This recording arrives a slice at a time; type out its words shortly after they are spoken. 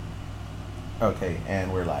Okay,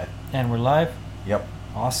 and we're live. And we're live? Yep.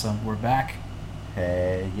 Awesome. We're back.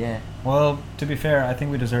 Hey, yeah. Well, to be fair, I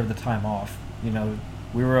think we deserve the time off. You know,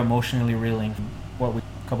 we were emotionally reeling a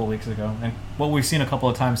couple weeks ago, and what we've seen a couple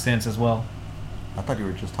of times since as well. I thought you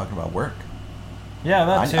were just talking about work. Yeah,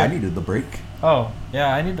 that too. I needed the break. Oh,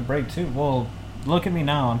 yeah, I need the break too. Well, look at me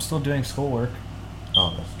now. I'm still doing schoolwork.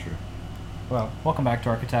 Oh, that's true. Well, welcome back to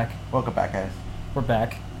Architect. Welcome back, guys. We're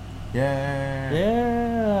back. Yeah.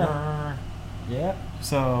 Yeah. Yeah.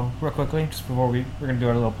 So, real quickly, just before we're gonna do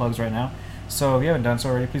our little plugs right now. So, if you haven't done so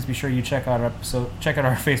already, please be sure you check out our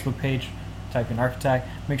Facebook page. Type in Architect.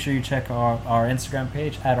 Make sure you check our Instagram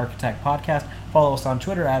page at Architect Podcast. Follow us on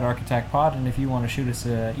Twitter at Architect Pod. And if you want to shoot us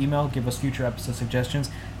an email, give us future episode suggestions,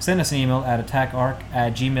 send us an email at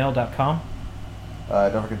attackarc@gmail.com.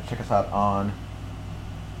 Don't forget to check us out on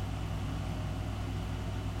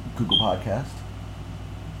Google Podcast,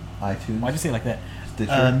 iTunes. Why'd you say it like that?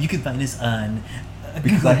 Stitcher. You can find us on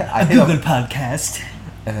Because I hit Google up- Podcast.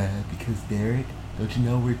 Because Derek, don't you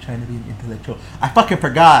know we're trying to be an intellectual? I fucking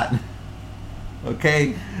forgot.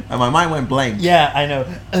 Okay, and my mind went blank. Yeah, I know.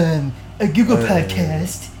 A Google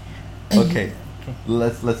Podcast. Okay,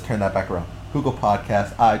 let's turn that back around. Google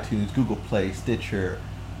Podcast, iTunes, Google Play, Stitcher,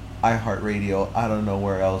 iHeartRadio, I don't know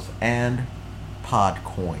where else, and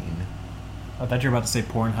Podcoin. I thought you were about to say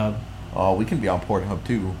Pornhub. Oh, we can be on Pornhub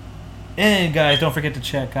too. And guys, don't forget to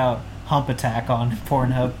check out Hump Attack on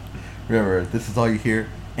Pornhub. Remember, this is all you hear.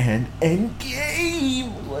 And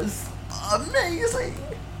Endgame was amazing.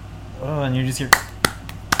 Oh, and you just hear.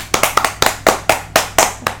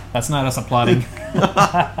 That's not us applauding.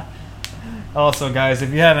 Also, guys, if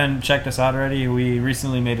you haven't checked us out already, we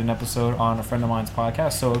recently made an episode on a friend of mine's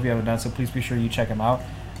podcast. So if you haven't done so, please be sure you check him out.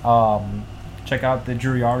 Check out the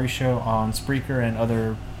Juriari Show on Spreaker and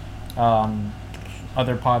other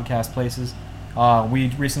podcast places. We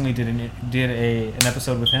recently did an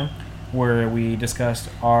episode with him where we discussed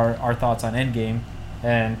our thoughts on Endgame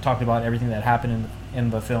and talked about everything that happened in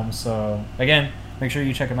the film. So again, make sure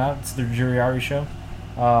you check him out. It's the Juriari Show.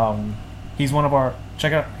 He's one of our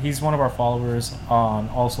followers on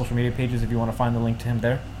all social media pages. If you want to find the link to him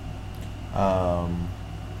there. So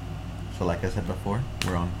like I said before,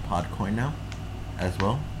 we're on Podcoin now as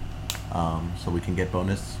well. So we can get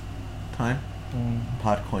bonus time.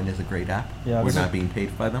 Podcoin is a great app. Yeah, we're not being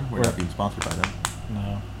paid by them. We're Right. not being sponsored by them.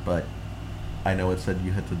 No. But I know it said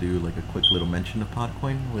you had to do like a quick little mention of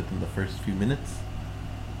Podcoin within the first few minutes.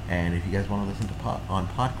 And if you guys want to listen to on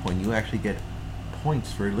Podcoin, you actually get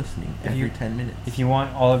points for listening every 10 minutes. If you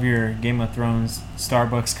want all of your Game of Thrones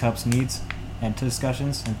Starbucks cups needs and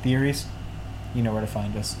discussions and theories, you know where to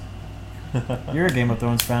find us. You're a Game of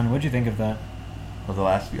Thrones fan. What'd you think of that? Of the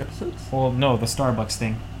last few episodes? Well, no, the Starbucks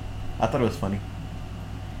thing. I thought it was funny.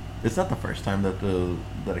 It's not the first time that the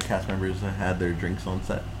cast members had their drinks on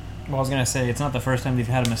set. Well, I was gonna say it's not the first time they've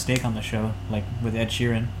had a mistake on the show, like with Ed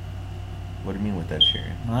Sheeran. What do you mean with Ed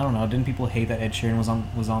Sheeran? I don't know. Didn't people hate that Ed Sheeran was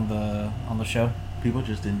on the show? People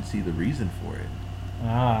just didn't see the reason for it.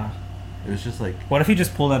 Ah. It was just like... What if he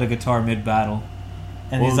just pulled out a guitar mid battle,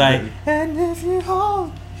 and Well, he's like, "And if you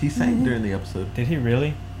hold." He sang during the episode. Did he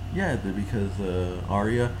really? Yeah, because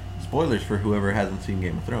Arya... Spoilers for whoever hasn't seen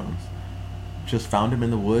Game of Thrones. Just found him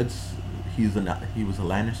in the woods. He was a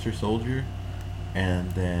Lannister soldier,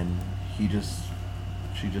 and then she just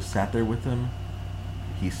sat there with him.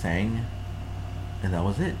 He sang, and that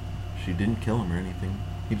was it. She didn't kill him or anything.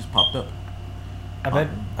 He just popped up. I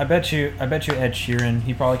bet you Ed Sheeran,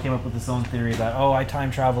 he probably came up with his own theory that I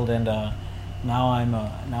time traveled and now I'm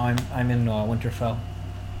in Winterfell.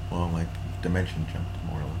 Well, like dimension jumped,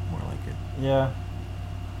 more like it. Yeah.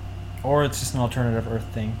 Or it's just an alternative Earth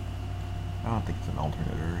thing. I don't think it's an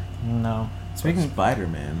alternate Earth. No. Speaking of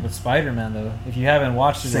Spider-Man. With Spider-Man though, if you haven't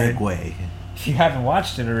watched it,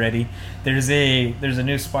 already, there's a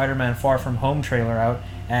new Spider-Man Far From Home trailer out,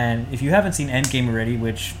 and if you haven't seen Endgame already,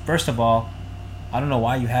 which first of all, I don't know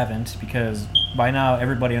why you haven't, because by now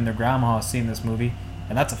everybody and their grandma has seen this movie,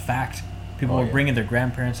 and that's a fact. People are bringing their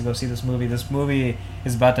grandparents to go see this movie. This movie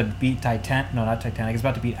is about to beat Titanic. No, not Titanic. It's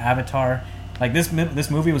about to beat Avatar. Like this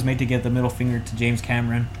movie was made to get the middle finger to James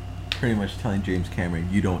Cameron. Pretty much telling James Cameron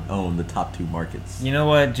you don't own the top two markets. You know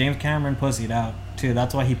what? James Cameron pussied out too.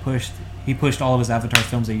 That's why he pushed all of his Avatar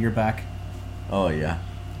films a year back. Oh yeah.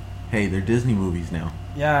 Hey, they're Disney movies now.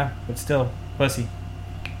 Yeah, but still pussy.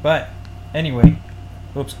 But anyway,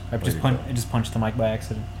 oops! I just punched the mic by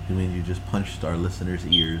accident. You mean you just punched our listeners'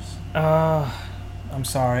 ears? I'm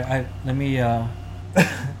sorry. Let me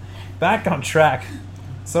back on track.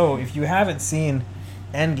 So if you haven't seen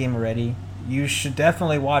Endgame already, you should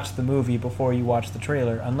definitely watch the movie before you watch the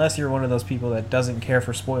trailer. Unless you're one of those people that doesn't care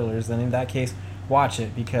for spoilers, then in that case, watch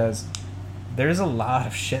it, because there's a lot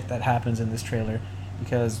of shit that happens in this trailer.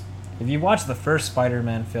 Because if you watch the first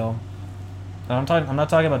Spider-Man film, and I'm not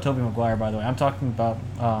talking about Tobey Maguire, by the way. I'm talking about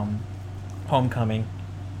Homecoming.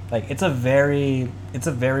 Like, it's a very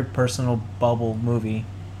personal bubble movie.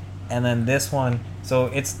 And then this one, so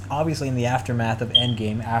it's obviously in the aftermath of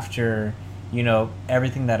Endgame, after, you know,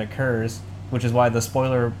 everything that occurs, which is why the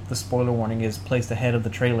spoiler warning is placed ahead of the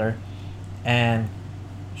trailer. And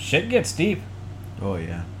shit gets deep. Oh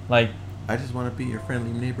yeah. Like, I just want to be your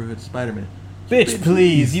friendly neighborhood Spider-Man. bitch,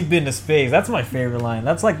 please, you've been to space. That's my favorite line.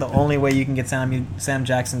 That's like the only way you can get Sam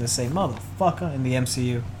Jackson to say motherfucker in the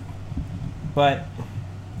MCU. But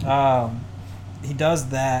he does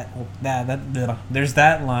that. There's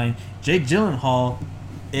that line. Jake Gyllenhaal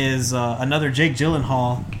is another Jake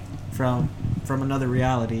Gyllenhaal from another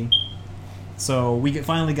reality. So we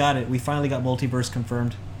finally got it. We finally got multiverse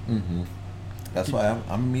confirmed. Mm-hmm. That's why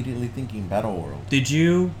I'm immediately thinking Battle World. Did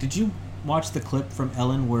you watch the clip from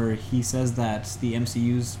Ellen where he says that the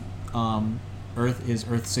MCU's Earth is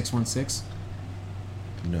Earth 616?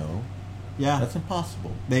 No. Yeah. That's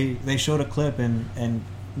impossible. They showed a clip and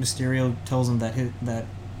Mysterio tells him that that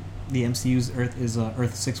the MCU's Earth is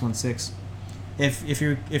Earth 616. If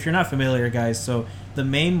you're not familiar, guys, so the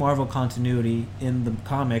main Marvel continuity in the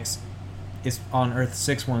comics is on Earth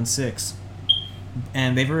 616.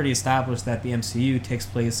 And they've already established that the MCU takes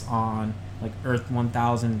place on like Earth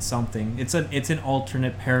 1000 something. It's an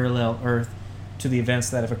alternate parallel Earth to the events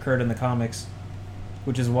that have occurred in the comics,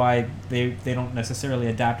 which is why they don't necessarily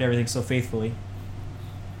adapt everything so faithfully.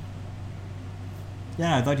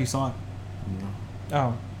 Yeah, I thought you saw it. No.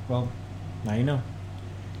 Oh, well, now you know.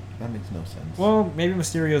 That makes no sense. Well, maybe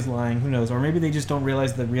Mysterio's lying. Who knows? Or maybe they just don't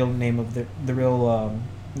realize the real name of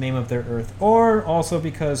name of their Earth. Or also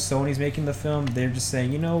because Sony's making the film, they're just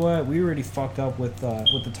saying, you know what? We already fucked up with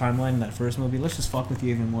the timeline in that first movie. Let's just fuck with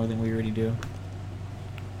you even more than we already do.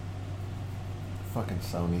 Fucking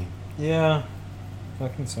Sony. Yeah,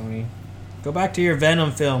 fucking Sony. Go back to your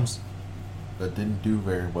Venom films. That didn't do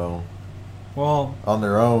very well. Well, on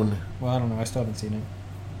their own. Well, I don't know. I still haven't seen it.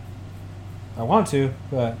 I want to,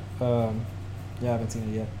 but yeah, I haven't seen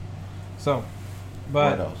it yet. So,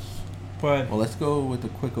 but What else? But well, let's go with a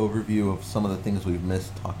quick overview of some of the things we've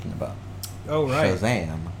missed talking about. Oh right,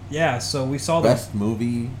 Shazam. Yeah, so we saw best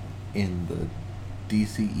movie in the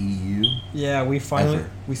DCEU. Yeah, we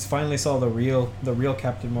finally saw the real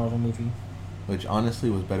Captain Marvel movie, which honestly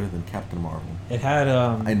was better than Captain Marvel. It had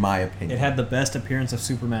in my opinion, it had the best appearance of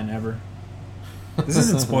Superman ever. This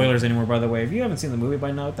isn't spoilers anymore, by the way. If you haven't seen the movie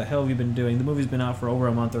by now, what the hell have you been doing? The movie's been out for over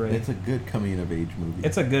a month already. It's a good coming-of-age movie.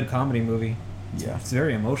 It's a good comedy movie. Yeah. It's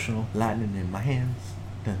very emotional. Lightning in my hands.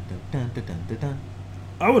 Dun, dun, dun, dun, dun, dun, dun.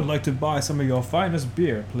 I would like to buy some of your finest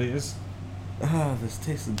beer, please. Ah, this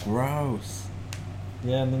tastes gross.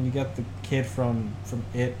 Yeah, and then you got the kid from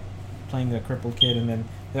It playing the crippled kid, and then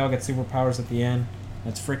they all get superpowers at the end.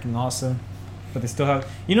 That's freaking awesome. But they still have...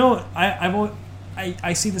 You know,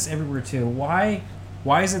 I see this everywhere too. Why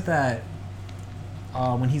is it that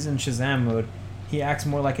when he's in Shazam mode, he acts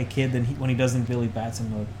more like a kid than when he does in Billy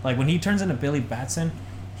Batson mode? Like when he turns into Billy Batson,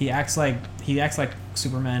 he acts like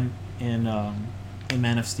Superman in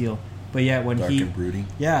Man of Steel. But yeah, when Dark and brooding.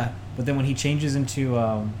 Yeah, but then when he changes into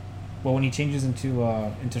into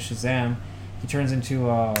Shazam, he turns into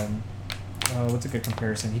what's a good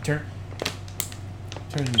comparison? He turns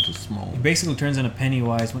into small. He basically turns into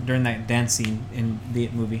Pennywise during that dance scene in the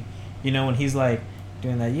It movie. You know, when he's like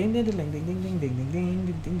doing that. I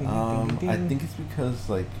think it's because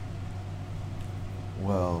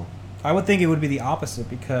I would think it would be the opposite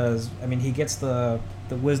because I mean he gets the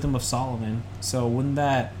wisdom of Solomon. So wouldn't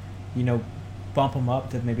that, bump him up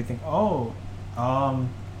to maybe think, yeah,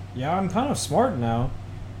 I'm kind of smart now,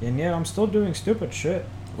 and yeah, I'm still doing stupid shit.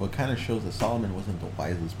 Well, it kind of shows that Solomon wasn't the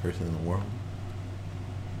wisest person in the world.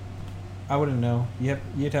 I wouldn't know.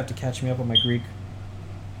 You'd have to catch me up on my Greek.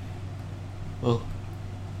 Well,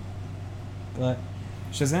 but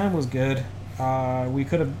Shazam was good.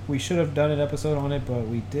 We should have done an episode on it, but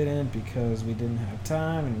we didn't because we didn't have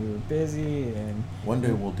time and we were busy. And one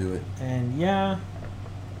day we'll do it. And yeah,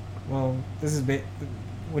 well, this is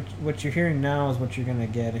what you're hearing now is what you're gonna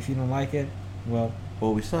get. If you don't like it, well,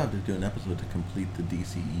 we still have to do an episode to complete the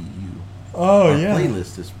DCEU. Oh, Our yeah.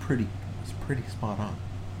 playlist is pretty spot on.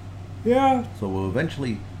 Yeah. So we'll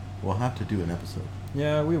have to do an episode.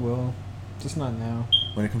 Yeah, we will. Just not now.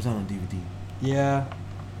 When it comes out on DVD. Yeah.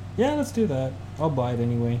 Yeah, let's do that. I'll buy it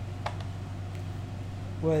anyway.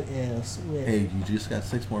 What else? Hey, you just got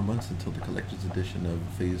 6 more months until the collector's edition of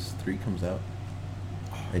Phase 3 comes out.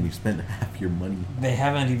 And you spent half your money. They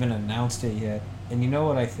haven't even announced it yet. And you know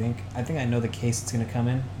what I think? I think I know the case it's going to come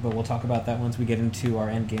in, but we'll talk about that once we get into our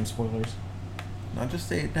Endgame spoilers. Not just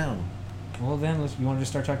say it down. Well, then, you want to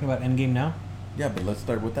just start talking about Endgame now? Yeah, but let's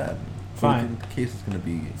start with that. Fine. What do you think the case is going to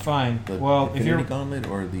be? Fine. The Well, Infinity if you're... Gauntlet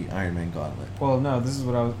or the Iron Man Gauntlet? Well, no, this is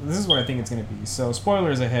what I think it's going to be. So,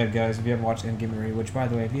 spoilers ahead, guys, if you haven't watched Endgame already, which, by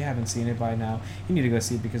the way, if you haven't seen it by now, you need to go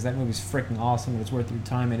see it because that movie's freaking awesome and it's worth your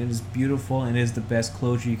time and it is beautiful and it is the best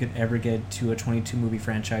closure you could ever get to a 22-movie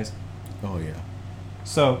franchise. Oh, yeah.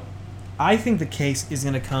 So, I think the case is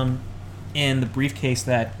going to come in the briefcase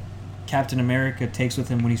that Captain America takes with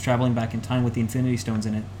him when he's traveling back in time with the Infinity Stones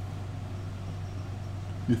in it.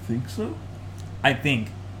 You think so? I think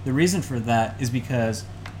the reason for that is because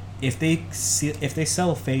if they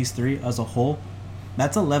sell Phase 3 as a whole,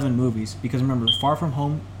 that's 11 movies. Because remember, Far From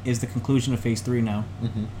Home is the conclusion of Phase 3 now.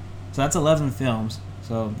 Mm-hmm. So that's 11 films.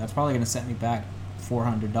 So that's probably going to set me back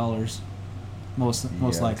 $400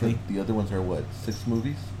 most likely. The other ones are what, 6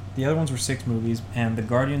 movies? The other ones were 6 movies, and the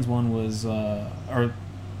Guardians one was, the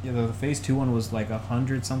Phase 2 one was like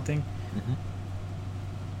 100 something. Mm-hmm.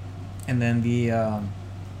 And then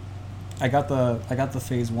I got the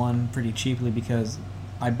Phase 1 pretty cheaply because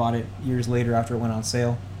I bought it years later after it went on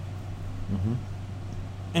sale. Mm-hmm.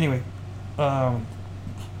 Anyway, but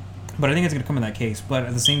I think it's going to come in that case. But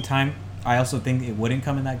at the same time, I also think it wouldn't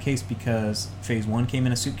come in that case because Phase 1 came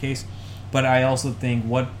in a suitcase. But I also think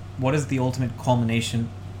what is the ultimate culmination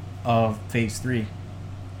of Phase 3?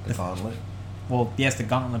 The Gauntlet? Well, yes, the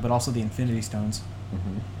Gauntlet, but also the Infinity Stones.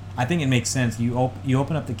 Mm-hmm. I think it makes sense. You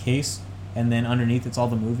open up the case, and then underneath it's all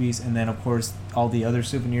the movies, and then of course all the other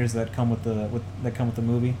souvenirs that come with the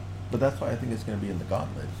movie. But that's why I think it's going to be in the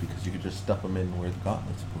Gauntlet, because you could just stuff them in where the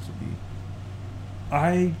Gauntlet's supposed to be.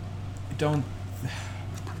 I don't...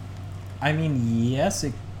 I mean, yes,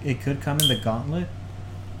 it could come in the Gauntlet,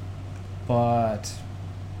 but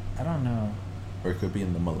I don't know. Or it could be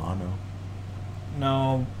in the Milano.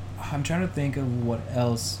 No, I'm trying to think of what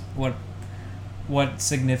else, what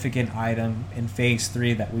significant item in Phase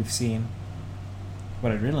 3 that we've seen.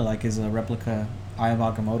 What I'd really like is a replica Eye of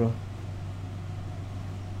Agamotto.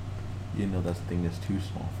 You know that thing is too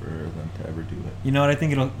small for them to ever do it. You know what I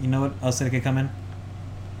think you know what else it could come in?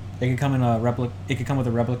 It could come in a replica. It could come with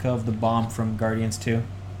a replica of the bomb from Guardians 2.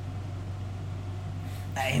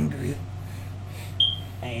 Angry.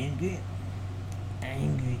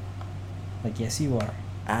 Like, yes, you are.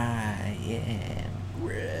 I am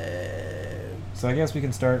Groot. So I guess we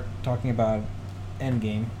can start talking about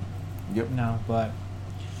Endgame. Yep. No, but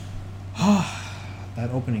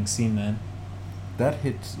that opening scene, man. That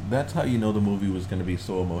hits. That's how you know the movie was going to be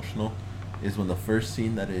so emotional. Is when the first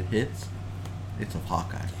scene that it hits, it's of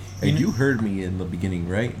Hawkeye. And you heard me in the beginning,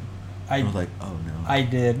 right? I was like, oh no. I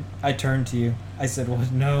did. I turned to you. I said, well,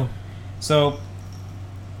 no. So,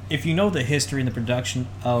 if you know the history and the production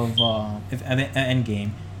of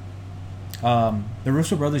Endgame, the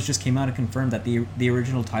Russo brothers just came out and confirmed that the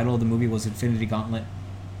original title of the movie was Infinity Gauntlet.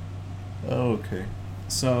 Oh, okay.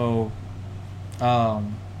 So,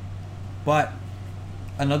 but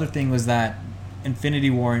another thing was that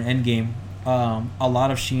Infinity War and Endgame, a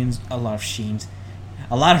lot of Sheens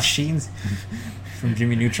from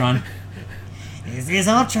Jimmy Neutron. Is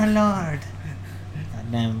Ultron Lord?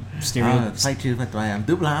 Goddamn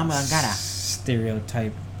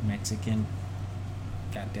stereotype Mexican.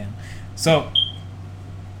 Goddamn. So,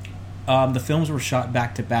 the films were shot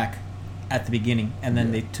back to back at the beginning, and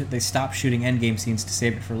then they stopped shooting Endgame scenes to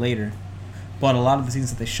save it for later. But a lot of the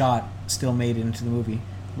scenes that they shot still made it into the movie.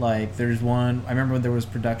 Like, there's one. I remember when there was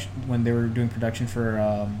when they were doing production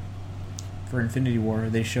for Infinity War.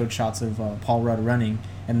 They showed shots of Paul Rudd running,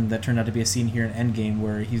 and that turned out to be a scene here in Endgame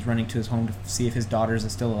where he's running to his home to see if his daughters are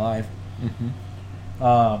still alive. Mm-hmm.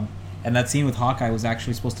 And that scene with Hawkeye was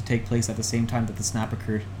actually supposed to take place at the same time that the snap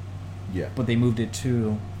occurred. Yeah. But they moved it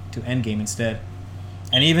to Endgame instead.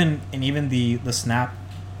 And even the snap,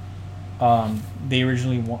 they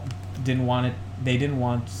originally didn't want it. They didn't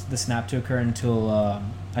want the snap to occur until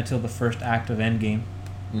the first act of Endgame.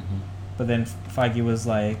 Mm-hmm. But then Feige was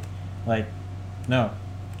like, no,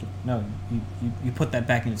 you put that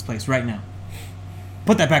back in its place right now.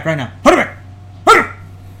 Put that back right now. Put it back. Put it.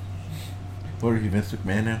 What are you, Vince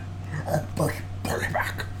McMahon now? Put it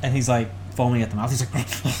back. And he's like foaming at the mouth. He's like, put it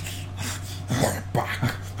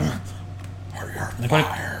back.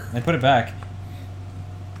 They put it back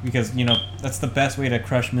because that's the best way to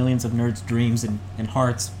crush millions of nerds' dreams and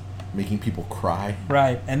hearts. Making people cry.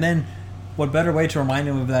 Right, and then what better way to remind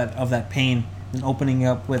them of that pain and opening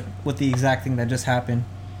up with the exact thing that just happened.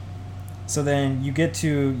 So then you get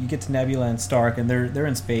to Nebula and Stark, and they're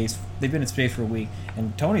in space. They've been in space for a week,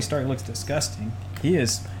 and Tony Stark looks disgusting.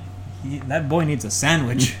 That boy needs a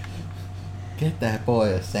sandwich. Get that boy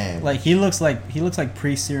a sandwich. Like he looks like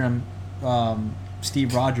pre-serum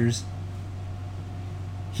Steve Rogers.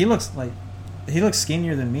 He looks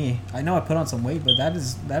skinnier than me. I know I put on some weight, but that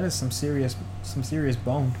is some serious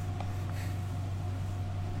bone.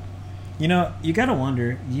 You know, you gotta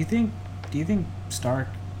wonder. Do you think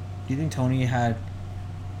Tony had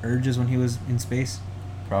urges when he was in space?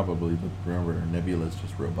 Probably, but remember, Nebula's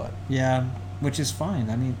just robot. Yeah, which is fine.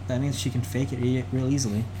 I mean, that means she can fake it real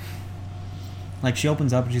easily. Like, she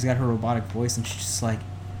opens up and she's got her robotic voice, and she's just like,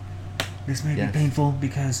 "This may be painful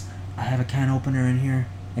because I have a can opener in here,"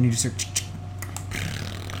 and you just hear.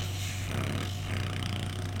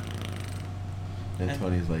 And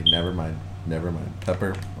Tony's like, never mind,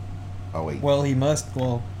 Pepper. Oh wait. Well, he must.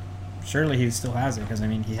 Well, surely he still has it because I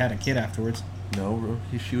mean, he had a kid afterwards. No,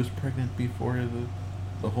 she was pregnant before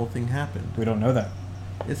the whole thing happened. We don't know that.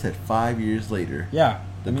 It said 5 years later. Yeah.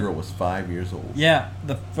 The girl was 5 years old. Yeah.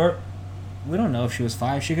 We don't know if she was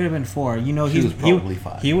 5. She could have been 4. You know, she was probably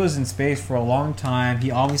 5. He was in space for a long time.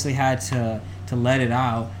 He obviously had to let it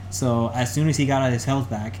out. So as soon as he got his health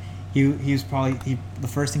back, he was probably the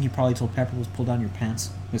first thing he probably told Pepper was, "Pull down your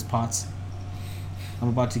pants, Miss Potts. I'm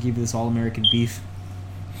about to give you this all-American beef.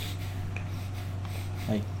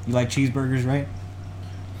 Like, you like cheeseburgers, right?"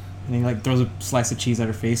 And he like throws a slice of cheese at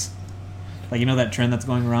her face. Like, you know that trend that's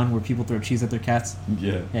going around where people throw cheese at their cats?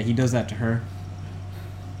 Yeah. Yeah, he does that to her.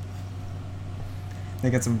 They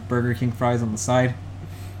got some Burger King fries on the side.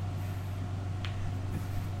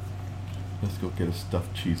 Let's go get a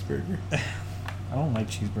stuffed cheeseburger. I don't like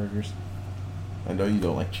cheeseburgers. I know you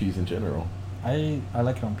don't like cheese in general. I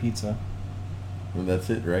like it on pizza. And that's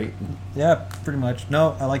it, right? Yeah, pretty much.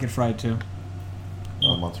 No, I like it fried too.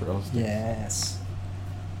 Oh, mozzarella sticks. Yes.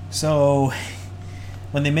 So,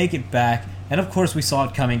 when they make it back, and of course we saw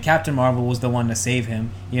it coming, Captain Marvel was the one to save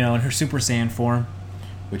him, you know, in her Super Saiyan form.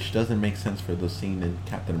 Which doesn't make sense for the scene in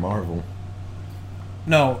Captain Marvel.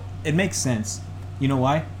 No, it makes sense. You know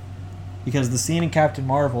why? Because the scene in Captain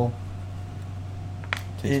Marvel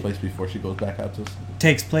takes place before she goes back out to...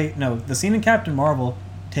 the scene in Captain Marvel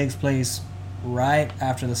takes place right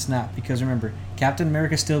after the snap. Because remember, Captain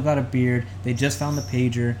America still got a beard. They just found the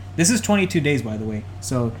pager. This is 22 days, by the way.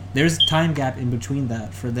 So there's a time gap in between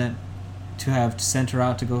that for them to have sent her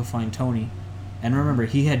out to go find Tony. And remember,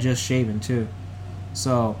 he had just shaven too.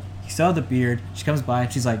 So he still had the beard. She comes by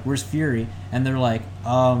and she's like, "Where's Fury?" And they're like,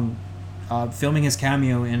 filming his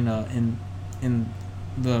cameo in the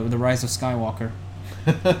Rise of Skywalker.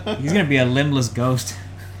 He's gonna be a limbless ghost.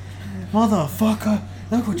 Motherfucker,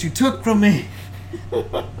 look what you took from me.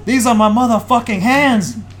 These are my motherfucking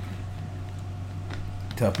hands.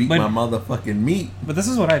 To beat my motherfucking meat. But this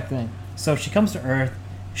is what I think. So she comes to Earth.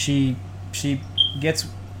 She gets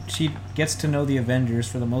to know the Avengers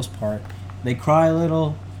for the most part. They cry a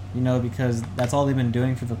little, you know, because that's all they've been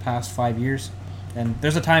doing for the past 5 years. And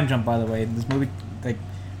there's a time jump, by the way. This movie,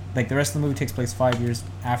 like the rest of the movie takes place 5 years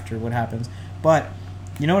after what happens. But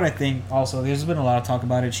you know what I think? Also, there's been a lot of talk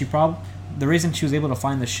about it. The reason she was able to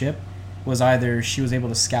find the ship was either she was able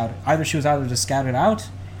to scout it. Either she was able to scout it out,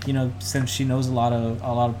 you know, since she knows a lot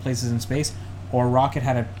of places in space, or Rocket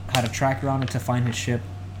had a tracker on it to find his ship.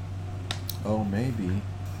 Oh, maybe.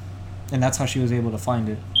 And that's how she was able to find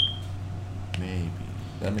it. Maybe.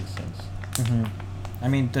 That makes sense. Mm-hmm. I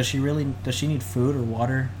mean, does she need food or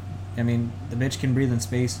water? I mean, the bitch can breathe in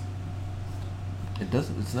space.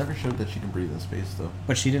 It's never showed that she can breathe in space, though.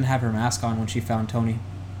 But she didn't have her mask on when she found Tony.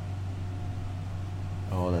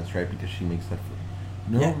 Oh, that's right, because she makes that...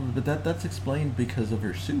 No, yeah. But that's explained because of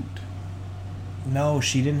her suit. No,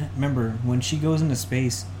 she didn't... Remember, when she goes into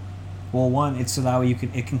space... Well, one, it's so that way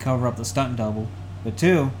it can cover up the stunt double. But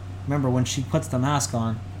two, remember, when she puts the mask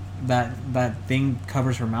on, that thing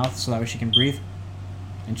covers her mouth so that way she can breathe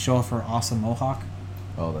and show off her awesome mohawk.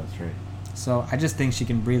 Oh, that's right. So I just think she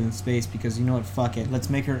can breathe in space because, you know what, fuck it. Let's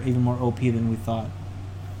make her even more OP than we thought.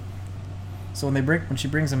 So when she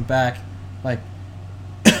brings him back, like...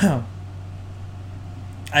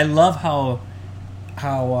 I love how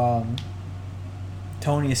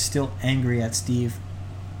Tony is still angry at Steve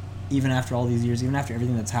even after all these years, even after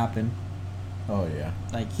everything that's happened. Oh, yeah.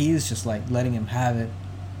 Like, he's just, like, letting him have it.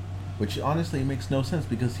 Which, honestly, makes no sense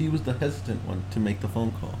because he was the hesitant one to make the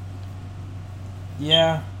phone call.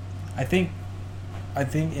 Yeah. I think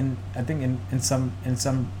in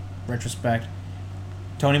some retrospect,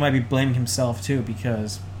 Tony might be blaming himself, too,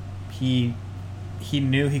 because he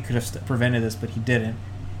knew he could have prevented this, but he didn't.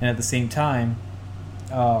 And at the same time,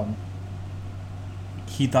 um,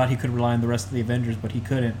 he thought he could rely on the rest of the Avengers, but he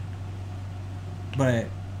couldn't. But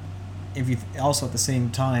if you also at the same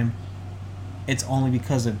time, it's only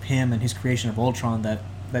because of him and his creation of Ultron that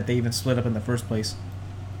they even split up in the first place.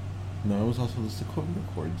 No, it was also the Sokovia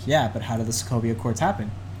Accords. Yeah, but how did the Sokovia Accords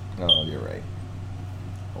happen? Oh, you're right.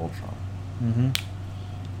 Ultron. Mm-hmm.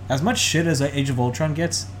 As much shit as Age of Ultron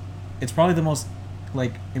gets, it's probably the most,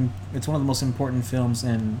 it's one of the most important films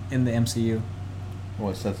in the MCU.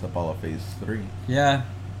 Well, it sets up all of Phase 3. Yeah,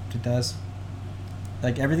 it does.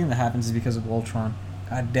 Like, everything that happens is because of Ultron.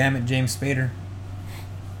 God damn it, James Spader.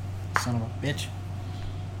 Son of a bitch.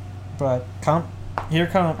 But here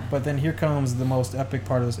comes the most epic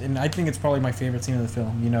part of this, and I think it's probably my favorite scene of the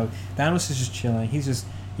film. You know, Thanos is just chilling. He's just,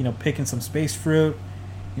 picking some space fruit.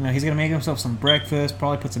 He's gonna make himself some breakfast.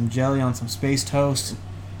 Probably put some jelly on some space toast.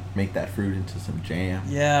 Make that fruit into some jam.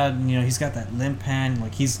 Yeah, he's got that limp hand.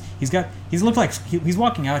 Like he's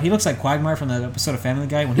walking out. He looks like Quagmire from that episode of Family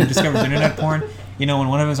Guy when he discovers internet porn. When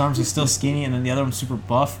one of his arms is still skinny and then the other one's super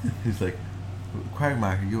buff. He's like,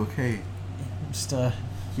 Quagmire, are you okay? Just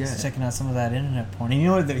checking out some of that internet porn. And you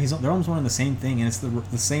know what? They're almost one and the same thing, and it's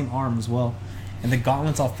the same arm as well. And the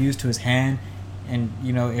gauntlet's all fused to his hand. And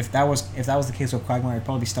if that was the case with Quagmire, it'd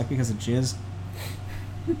probably be stuck because of jizz.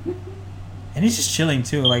 And he's just chilling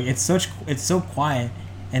too. Like it's so quiet,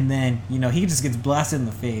 and then he just gets blasted in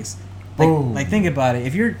the face. Like think about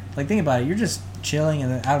it. You're just chilling,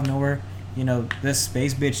 and then out of nowhere, this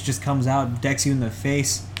space bitch just comes out, decks you in the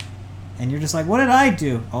face, and you're just like, "What did I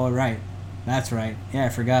do?" Oh right, that's right. Yeah, I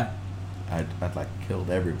forgot. I'd killed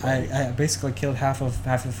everybody. I basically killed half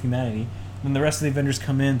of humanity. When the rest of the Avengers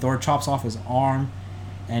come in, Thor chops off his arm,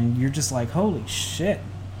 and you're just like, "Holy shit!"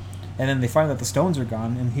 And then they find that the stones are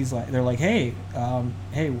gone, and they're like, "Hey,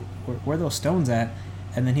 where are those stones at?"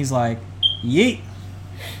 And then he's like, "Yeet."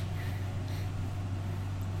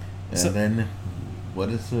 And then, what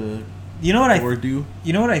does Thor do?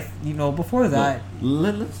 Before that,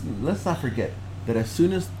 let's not forget that as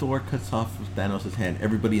soon as Thor cuts off Thanos' hand,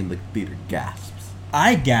 everybody in the theater gasps.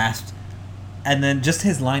 I gasped, and then just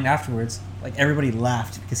his line afterwards, like everybody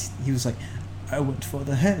laughed because he was like, "I went for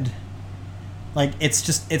the head." Like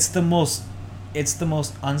it's the most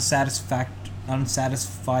unsatisfied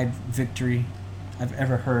victory I've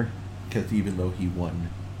ever heard. Because even though he won,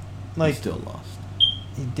 he still lost.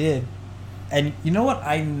 He did, and you know what?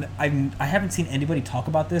 I haven't seen anybody talk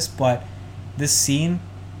about this, but this scene,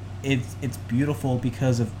 it's beautiful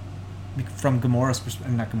because from Nebula's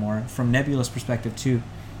perspective too,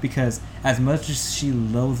 because as much as she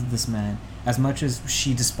loathed this man, as much as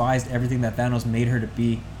she despised everything that Thanos made her to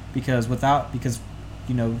be. Because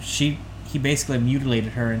he basically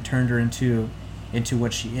mutilated her and turned her into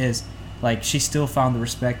what she is. Like she still found the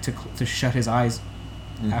respect to shut his eyes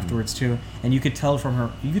afterwards too. And you could tell from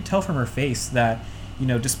her face that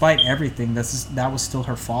despite everything, that was still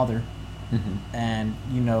her father. And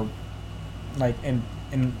and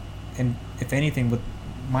if anything,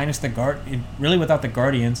 without the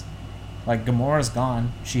Guardians, like Gamora's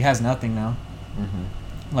gone. She has nothing now.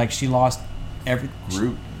 Like she lost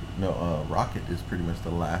everything. Rocket is pretty much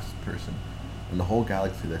the last person in the whole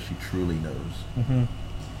galaxy that she truly knows.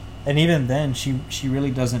 And even then, she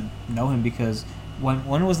really doesn't know him because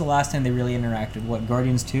when was the last time they really interacted? What,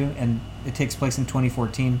 Guardians 2? And it takes place in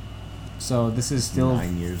 2014. So this is still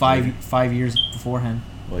 9 years 5 years beforehand.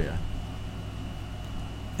 Oh yeah.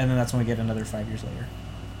 And then that's when we get another 5 years later.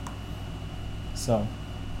 So,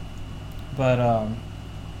 but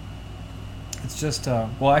it's just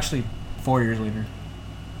actually 4 years later.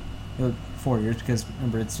 4 years because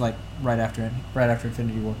remember it's like right after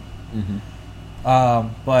Infinity War.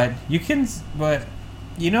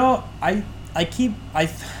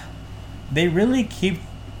 They really keep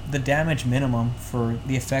the damage minimum for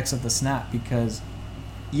the effects of the snap, because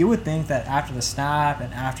you would think that after the snap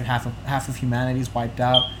and after half of humanity is wiped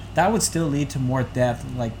out, that would still lead to more death.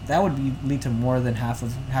 Like that would lead to more than half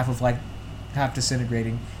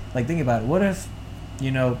disintegrating. Like think about it. What if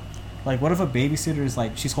what if a babysitter is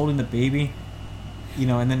like, she's holding the baby,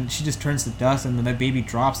 and then she just turns to dust, and then that baby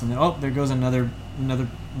drops, and then there goes another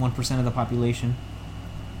 1% of the population.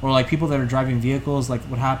 Or like people that are driving vehicles, like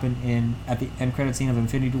what happened at the end credit scene of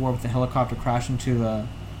Infinity War with the helicopter crash into the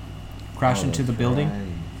building. Right.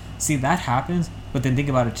 See, that happens, but then think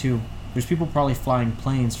about it too. There's people probably flying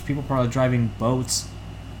planes, people probably driving boats,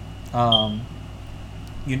 running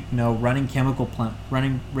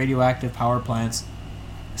running radioactive power plants,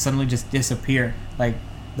 suddenly just disappear. Like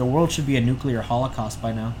the world should be a nuclear holocaust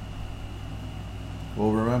by now.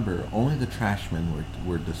 Well, remember, only the trashmen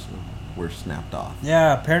were snapped off.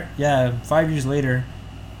 Yeah, 5 years later,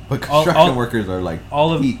 But construction workers are like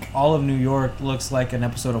all peak. of New York looks like an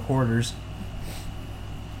episode of Hoarders.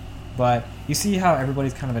 But you see how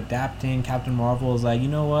everybody's kind of adapting. Captain Marvel is like, you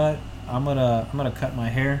know what? I'm gonna cut my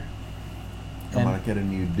hair. I'm gonna get a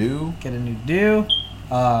new do.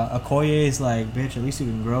 Okoye is like, bitch, at least you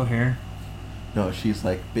can grow hair. No, she's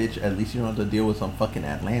like, bitch, at least you don't have to deal with some fucking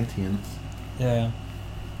Atlanteans. Yeah.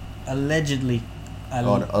 Allegedly.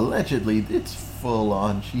 Allegedly, it's full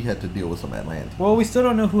on. She had to deal with some Atlanteans. Well, we still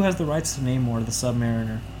don't know who has the rights to Namor, the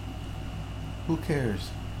Submariner. Who cares?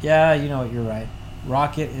 Yeah, you know what, you're right.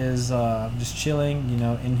 Rocket is just chilling, you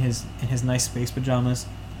know, in his nice space pajamas.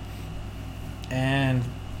 And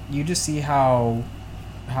you just see how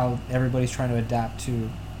everybody's trying to adapt to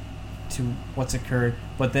what's occurred.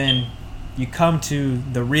 But then you come to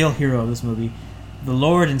the real hero of this movie, the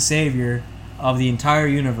Lord and Savior of the entire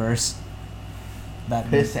universe. That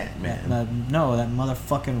Pissant man. That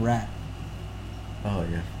motherfucking rat. Oh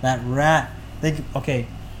yeah. That rat. Okay,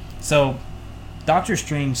 so Doctor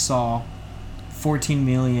Strange saw 14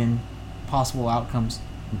 million possible outcomes.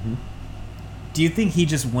 Mm-hmm. Do you think he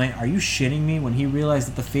just went, are you shitting me, when he realized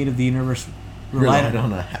that the fate of the universe relied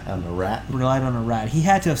on a rat? Relied on a rat. He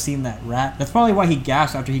had to have seen that rat. That's probably why he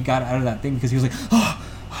gasped after he got out of that thing, because he was like, oh,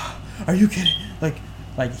 are you kidding? Like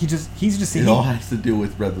he's just it all has to do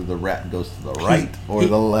with whether the rat goes to the right or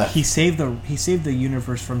the left. He saved the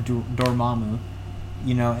universe from Dormammu,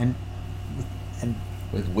 you know, and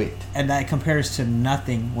with wit. And that compares to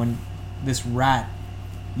nothing when this rat,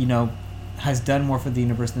 you know, has done more for the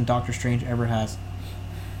universe than Doctor Strange ever has.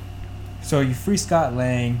 So you free Scott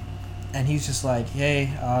Lang, and he's just like,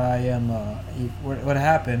 hey, I am, what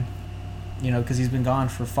happened? You know, because he's been gone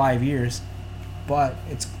for 5 years. But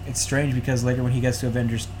it's strange because later when he gets to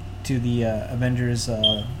Avengers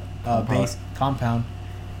base compound,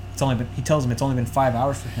 he tells him it's only been 5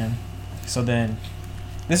 hours for him. So then,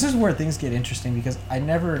 this is where things get interesting because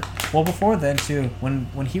before then too,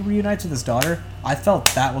 when he reunites with his daughter, I felt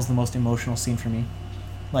that was the most emotional scene for me.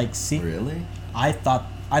 Really? I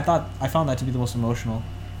found that to be the most emotional.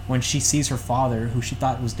 When she sees her father, who she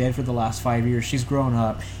thought was dead for the last 5 years, she's grown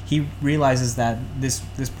up. He realizes that this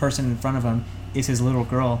person in front of him is his little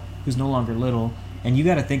girl, who's no longer little. And you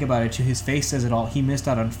got to think about it too. His face says it all. He missed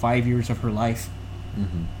out on 5 years of her life.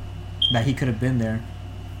 Mm-hmm. That he could have been there.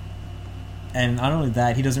 And not only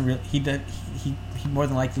that, he more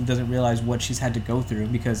than likely doesn't realize what she's had to go through,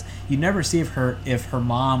 because you never see if her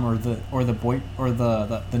mom or the boy or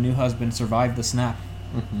the new husband survived the snap.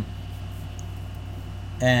 Mm-hmm.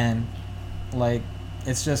 And like,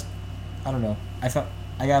 it's just, I don't know. I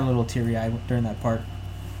got a little teary eyed during that part.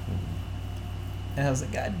 And I was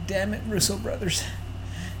like, God damn it, Russo brothers.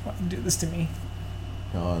 Why you do this to me?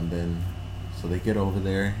 Oh, and then, so they get over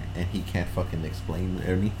there, and he can't fucking explain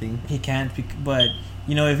anything. He can't, but,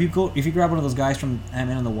 you know, if you grab one of those guys from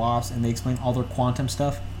Ant-Man and the Wasp, and they explain all their quantum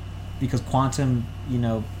stuff, because quantum, you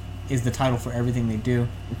know, is the title for everything they do,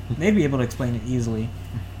 they'd be able to explain it easily.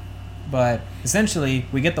 But, essentially,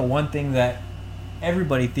 we get the one thing that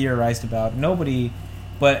everybody theorized about. Nobody,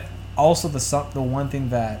 but also the one thing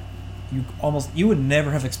that you would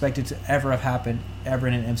never have expected to ever have happened ever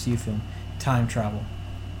in an MCU film: time travel.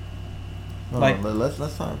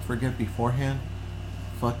 Let's not forget beforehand,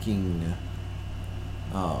 fucking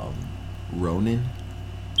Ronin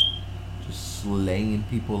just slaying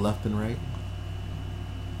people left and right.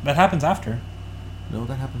 That happens after. No,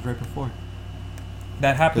 that happens right before.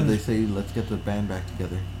 That happens. They say, let's get the band back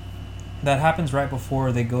together. That happens right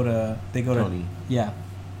before they go to Tony. Yeah.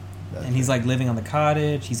 And he's like living on the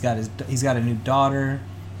cottage. He's got a new daughter,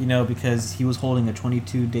 you know, because he was holding a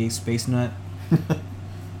 22-day space nut.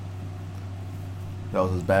 That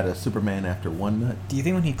was as bad as Superman after one nut. Do you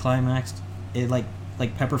think when he climaxed, it like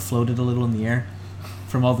Pepper floated a little in the air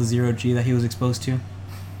from all the zero G that he was exposed to?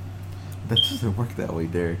 That doesn't work that way,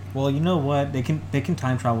 Derek. Well, you know what? They can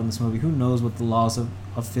time travel in this movie. Who knows what the laws of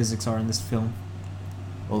physics are in this film?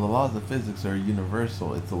 Well, the laws of physics are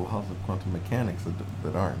universal. It's the laws of quantum mechanics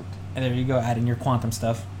that aren't. And there you go, add in your quantum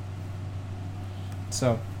stuff.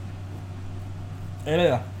 So,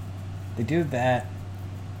 yeah, they do that.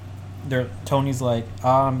 Tony's like,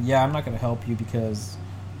 yeah, I'm not gonna help you because,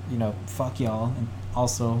 you know, fuck y'all, and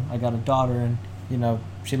also I got a daughter, and you know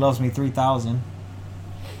she loves me 3,000.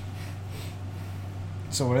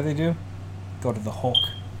 So what do? Go to the Hulk.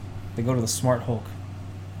 They go to the smart Hulk.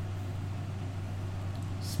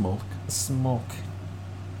 Smoke.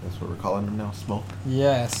 That's what we're calling him now, Smoke.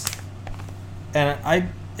 Yes. And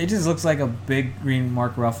it just looks like a big green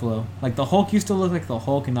Mark Ruffalo. Like, the Hulk used to look like the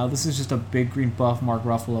Hulk, and now this is just a big green buff Mark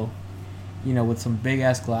Ruffalo. You know, with some big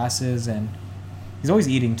ass glasses, and he's always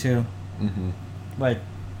eating too. Mm-hmm. Like,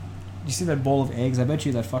 you see that bowl of eggs? I bet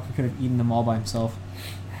you that fucker could have eaten them all by himself.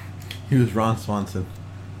 He was Ron Swanson.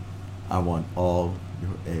 I want all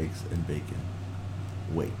your eggs and bacon.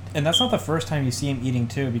 Wait. And that's not the first time you see him eating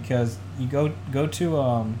too, because you go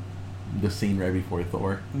to The scene right before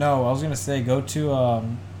Thor. No, I was gonna say go to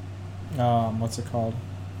what's it called?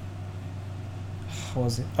 What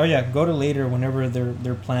was it? Oh yeah, go to later whenever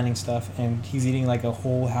they're planning stuff, and he's eating like a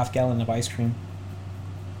whole half gallon of ice cream.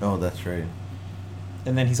 Oh, that's right.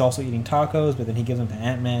 And then he's also eating tacos, but then he gives them to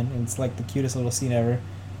Ant-Man, and it's like the cutest little scene ever.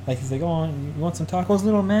 Like he's like, "Oh, you want some tacos,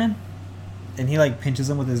 little man?" And he like pinches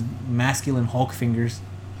him with his masculine Hulk fingers.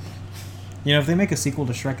 You know, if they make a sequel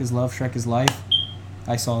to Shrek is Love, Shrek is Life,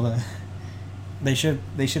 I saw that. They should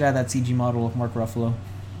add that CG model of Mark Ruffalo.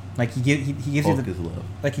 Like he gives Hulk you the is love.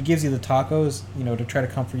 like he gives you the tacos, you know, to try to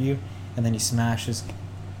comfort you, and then he smashes.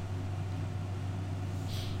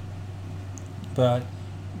 But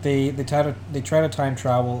they try to time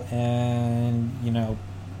travel, and you know,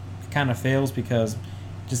 it kind of fails because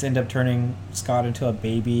just end up turning Scott into a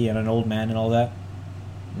baby and an old man and all that.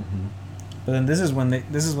 Mm-hmm. But then this is when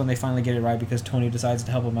they finally get it right, because Tony decides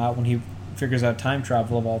to help him out when he figures out time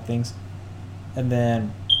travel of all things. And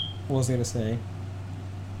then, what was I gonna say?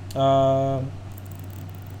 What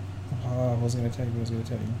was I gonna tell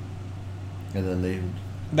you? And then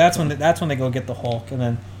That's when they go get the Hulk, and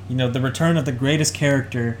then you know the return of the greatest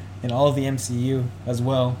character in all of the MCU as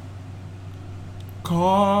well.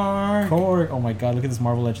 Korg. Oh my God! Look at this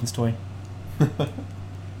Marvel Legends toy.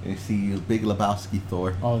 You see Big Lebowski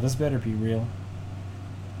Thor. Oh, this better be real.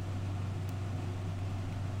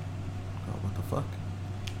 Oh, what the fuck?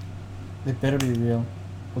 It better be real.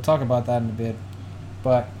 We'll talk about that in a bit.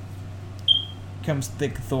 But comes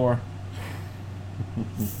thick Thor.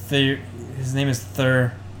 His name is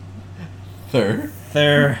Thur. Thur?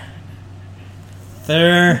 Thur.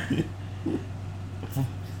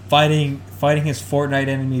 Fighting his Fortnite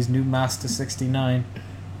enemies, new Master 69.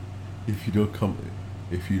 If you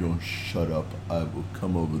don't shut up, I will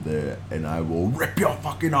come over there and I will rip your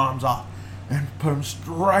fucking arms off and put them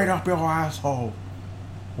straight up your asshole.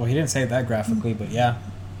 Well, he didn't say it that graphically, but yeah.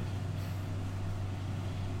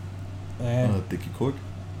 And Thank you, Korg.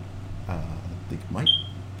 Thank you, Mike.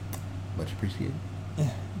 Much appreciated.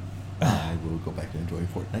 I will go back to enjoying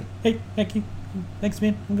Fortnite. hey, thank you. Thanks,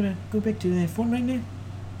 man. I'm gonna go back to Fortnite now.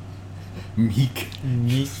 Meek.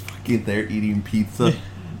 He's fucking there eating pizza.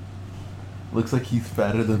 Looks like he's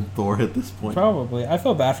fatter than Thor at this point. Probably. I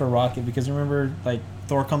feel bad for Rocket because remember, like,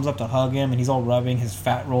 Thor comes up to hug him and he's all rubbing his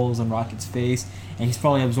fat rolls on Rocket's face, and he's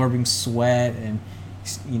probably absorbing sweat and,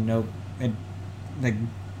 you know, and like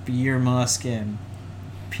beer musk and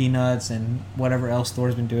peanuts and whatever else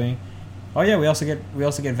Thor's been doing. Oh yeah, we also get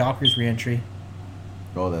Valkyrie's reentry.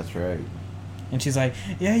 Oh, that's right. And she's like,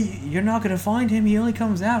 "Yeah, you're not gonna find him. He only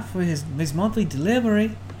comes out for his monthly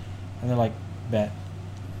delivery." And they're like, "Bet."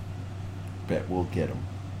 Bet we'll get him.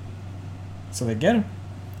 So they get him,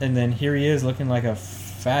 and then here he is looking like a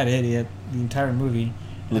fat idiot the entire movie.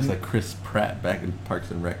 Looks like Chris Pratt back in Parks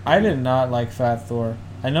and Rec. I did not like Fat Thor.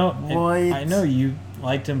 I know. What? I know you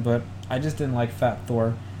liked him, but I just didn't like Fat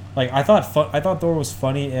Thor. Like I thought Thor was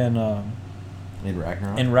funny in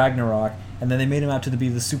Ragnarok. In Ragnarok, and then they made him out to be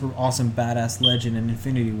the super awesome badass legend in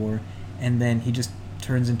Infinity War, and then he just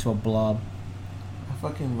turns into a blob. I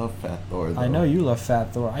fucking love Fat Thor, though. I know you love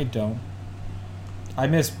Fat Thor. I don't. I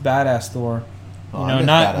miss badass Thor. Oh, You know, I miss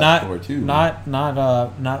not badass Thor too.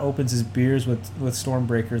 not opens his beers with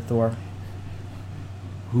Stormbreaker Thor.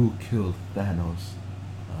 Who killed Thanos?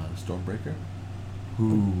 Stormbreaker?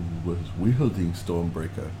 Who was wielding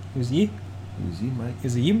Stormbreaker? It was you. It was you, Mike.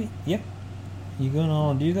 Is it you? Yep. You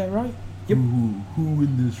gonna do that right? Yep. Who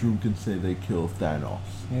in this room can say they killed Thanos?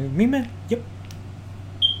 Me, man. Yep.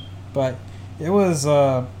 But it was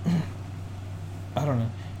I don't know.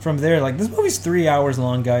 From there, like, this movie's 3 hours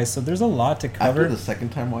long, guys, so there's a lot to cover. After the second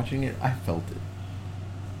time watching it, I felt it.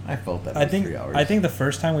 I felt that it was 3 hours. I think the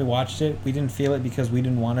first time we watched it, we didn't feel it because we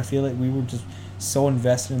didn't want to feel it. We were just so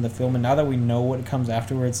invested in the film, and now that we know what comes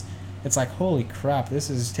afterwards, it's like, holy crap, this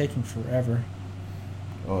is taking forever.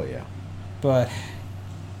 Oh, yeah. But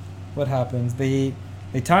what happens? They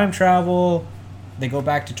time travel. They go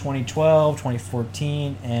back to 2012,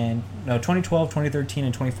 2014, and... No, 2012, 2013,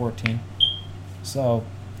 and 2014. So...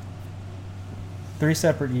 3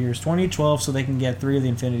 separate years. 2012, so they can get 3 of the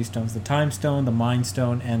Infinity Stones: the Time Stone, the Mind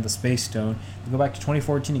Stone, and the Space Stone. They go back to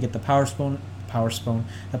 2014 to get the Power Stone,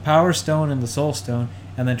 and the Soul Stone,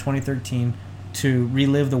 and then 2013 to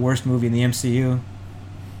relive the worst movie in the MCU.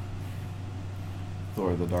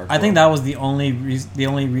 Thor: The Dark World. I think that was the only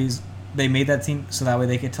reason they made that scene, so that way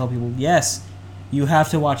they could tell people, yes, you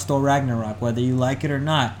have to watch Thor Ragnarok, whether you like it or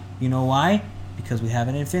not. You know why? Because we have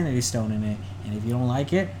an Infinity Stone in it. And if you don't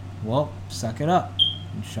like it, well, suck it up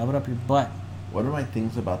and shove it up your butt. One of my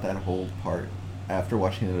things about that whole part, after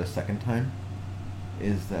watching it a second time,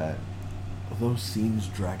 is that those scenes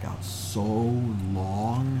drag out so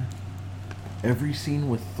long. Every scene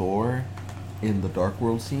with Thor in the Dark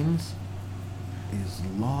World scenes is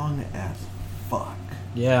long as fuck.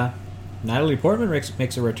 Yeah. Natalie Portman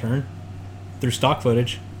makes a return through stock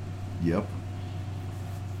footage. Yep.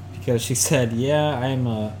 Because she said, I'm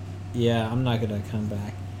not going to come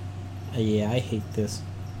back. I hate this.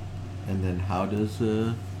 And then how does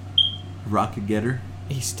Rocket get her?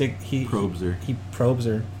 He probes her. He probes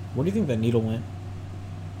her. Where do you think that needle went?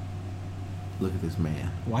 Look at this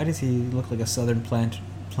man. Why does he look like a southern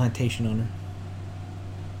plantation owner?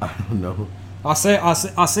 I don't know. I'll say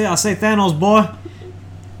Thanos, boy.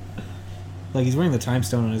 Like, he's wearing the time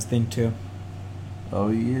stone on his thing too. Oh,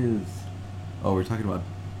 he is. Oh, we're talking about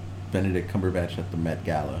Benedict Cumberbatch at the Met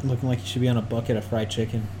Gala. Looking like he should be on a bucket of fried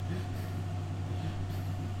chicken.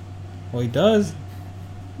 Well, he does.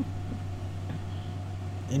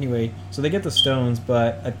 Anyway, so they get the stones,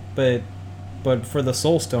 but for the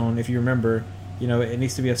soul stone, if you remember, it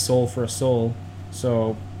needs to be a soul for a soul.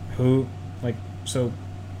 So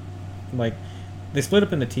they split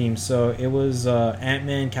up into teams. So it was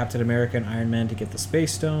Ant-Man, Captain America, and Iron Man to get the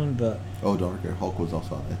space stone. Don't forget, Hulk was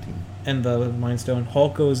also on that team. And the Mind Stone.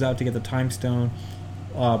 Hulk goes out to get the Time Stone.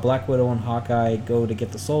 Black Widow and Hawkeye go to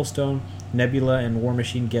get the Soul Stone. Nebula and War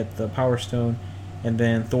Machine get the Power Stone, and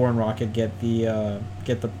then Thor and Rocket get the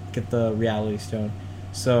Reality Stone.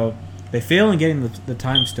 So they fail in getting the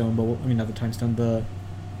Time Stone, not the Time Stone, the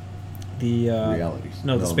Realities.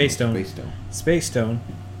 No, the Space Stone. Space Stone. Space Stone.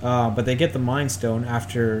 But they get the Mind Stone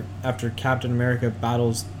after Captain America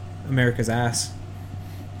battles America's ass.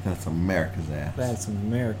 That's America's ass. That's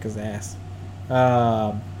America's ass.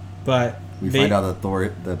 But we find out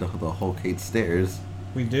that the Hulk hates stairs.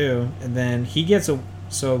 We do, and then he gets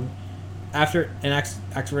after an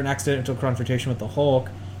accidental confrontation with the Hulk,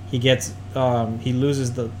 he loses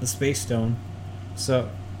the Space Stone. So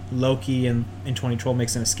Loki in 2012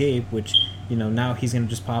 makes an escape, which now he's gonna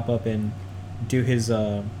just pop up and do his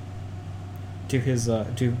own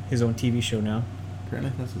TV show now.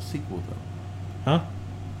 Apparently that's a sequel though. Huh?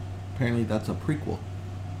 Apparently that's a prequel.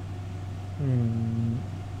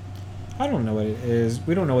 I don't know what it is.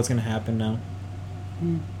 We don't know what's gonna happen now.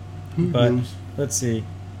 But let's see.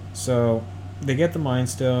 So they get the Mind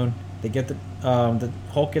Stone. They get the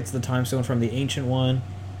Hulk gets the Time Stone from the Ancient One.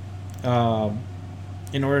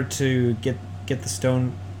 In order to get the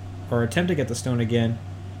stone, or attempt to get the stone again,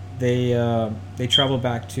 they travel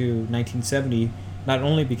back to 1970. Not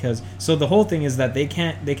only because the whole thing is that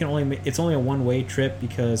it's only a one-way trip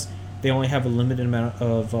because they only have a limited amount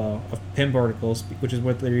of Pym particles, which is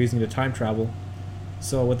what they're using to time travel.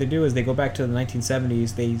 So what they do is they go back to the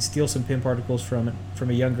 1970s. They steal some Pym particles from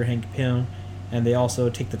a younger Hank Pym, and they also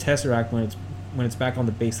take the Tesseract when it's back on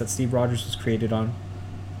the base that Steve Rogers was created on.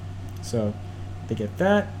 So they get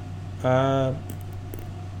that.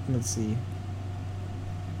 Let's see.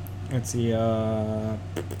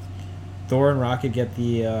 Thor and Rocket get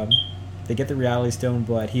the Reality Stone,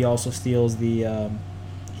 but he also steals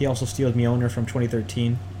Mjolnir from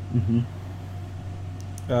 2013.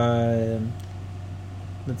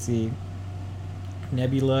 Let's see.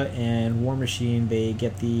 Nebula and War Machine, they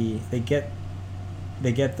get the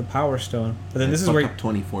Power Stone, but then this is where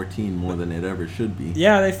 2014 more than it ever should be.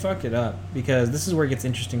 Yeah, they fucked it up because this is where it gets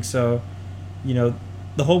interesting. So,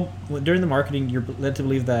 during the marketing, you're led to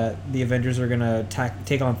believe that the Avengers are gonna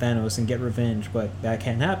take on Thanos and get revenge, but that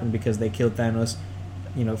can't happen because they killed Thanos,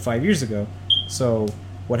 5 years ago. So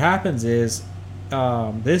what happens is,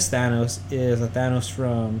 this Thanos is a Thanos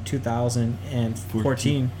from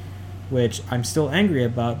 2014, which I'm still angry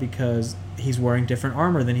about because he's wearing different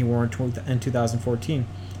armor than he wore in 2014.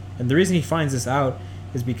 And the reason he finds this out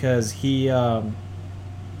is because when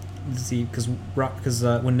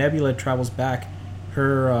Nebula travels back,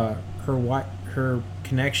 her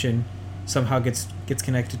connection somehow gets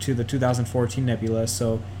connected to the 2014 Nebula.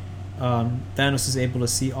 So Thanos is able to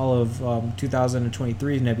see all of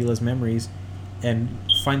 2023 Nebula's memories and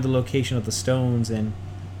find the location of the stones and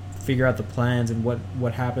figure out the plans and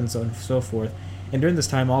what happens and so forth. And during this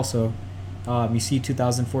time also, you see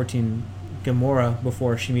 2014 Gamora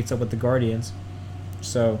before she meets up with the Guardians.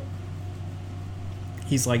 So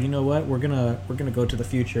he's like, you know what, we're gonna go to the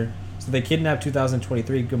future. So they kidnap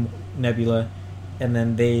 2023 Nebula, and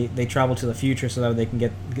then they travel to the future so that they can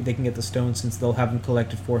get the stones, since they'll have them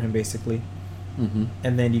collected for him basically.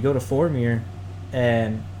 And then you go to Vormir,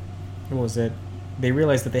 and what was it? They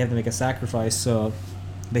realize that they have to make a sacrifice. So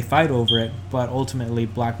They fight over it, but ultimately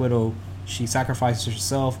Black Widow, she sacrifices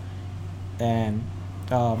herself, and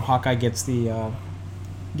Hawkeye gets the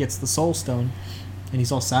Soul Stone, and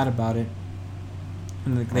he's all sad about it.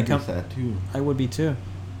 And they come. Sad too. I would be too.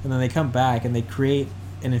 And then they come back and they create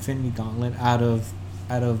an Infinity Gauntlet out of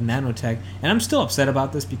nanotech. And I'm still upset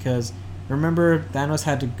about this because remember Thanos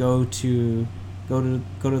had to go to the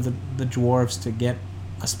dwarves to get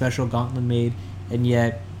a special gauntlet made, and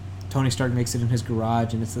yet Tony Stark makes it in his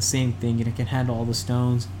garage, and it's the same thing, and it can handle all the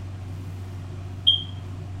stones.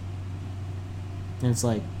 And it's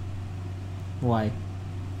like, why?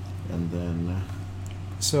 And then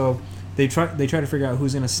So they try to figure out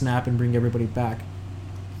who's gonna snap and bring everybody back.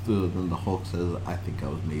 so then the Hulk says, "I think I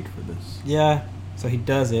was made for this." Yeah. So he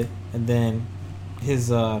does it, and then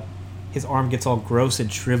his arm gets all gross and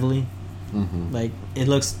shrivelly. Mm-hmm. Like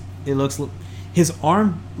his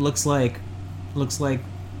arm looks like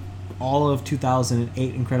all of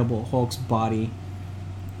 2008 Incredible Hulk's body.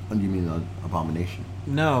 And you mean the Abomination?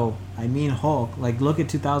 No, I mean Hulk. Like, look at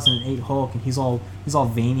 2008 Hulk, and he's all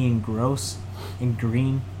veiny and gross and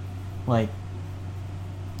green. Like,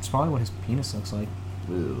 it's probably what his penis looks like.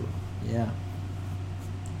 Ew. Yeah.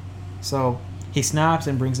 So he snaps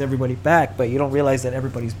and brings everybody back, but you don't realize that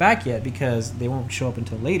everybody's back yet because they won't show up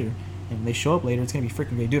until later. And when they show up later, it's gonna be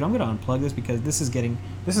freaking great, dude. I'm gonna unplug this because this is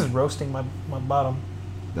roasting my bottom.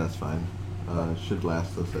 That's fine. Should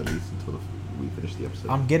last us at least until we finish the episode.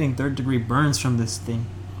 I'm getting 3rd-degree burns from this thing.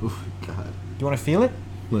 Oh God. Do you want to feel it?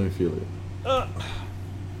 Let me feel it.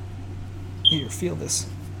 Here, feel this.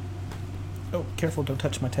 Oh, careful! Don't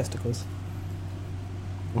touch my testicles.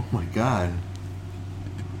 Oh my God.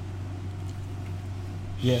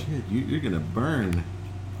 Yeah. Shit, you're gonna burn.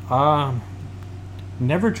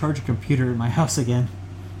 Never charge a computer in my house again.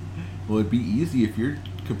 Well, it'd be easy if your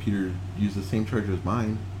computer used the same charger as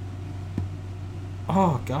mine.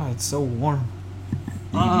 Oh God, it's so warm.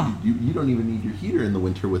 You don't even need your heater in the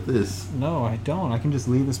winter with this. No, I don't. I can just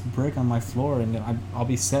leave this brick on my floor and I'll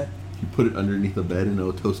be set. You put it underneath the bed and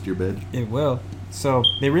it'll toast your bed. It will. So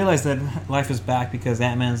they realize that life is back because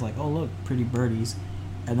Ant-Man's like, oh look, pretty birdies.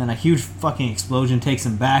 And then a huge fucking explosion takes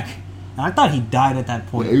him back. And I thought he died at that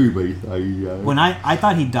point. Well, everybody thought he died. When I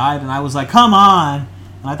thought he died, and I was like, come on!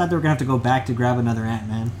 And I thought they were going to have to go back to grab another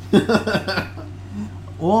Ant-Man.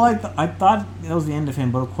 Well, I thought that was the end of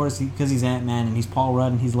him, but of course, because he's Ant-Man and he's Paul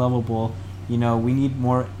Rudd and he's lovable, he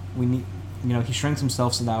shrinks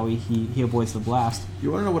himself so that way he avoids the blast.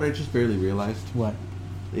 You want to know what I just barely realized? What?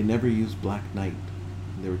 They never used Black Knight.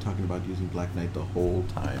 They were talking about using Black Knight the whole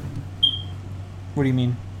time. What do you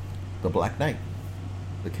mean? The Black Knight.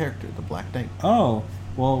 The character, the Black Knight. Oh,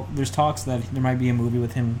 well, there's talks that there might be a movie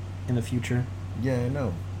with him in the future. Yeah, I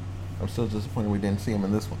know. I'm still disappointed we didn't see him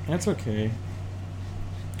in this one. That's okay.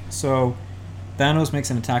 So, Thanos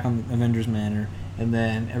makes an attack on the Avengers Manor, and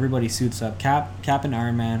then everybody suits up. Cap and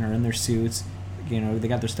Iron Man are in their suits. You know, they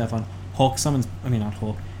got their stuff on. Thor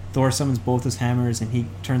summons both his hammers, and he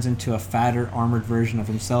turns into a fatter, armored version of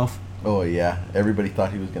himself. Oh yeah, everybody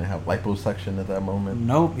thought he was gonna have liposuction at that moment.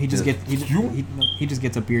 Nope, he just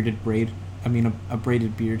gets a bearded braid. I mean, a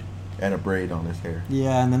braided beard. And a braid on his hair.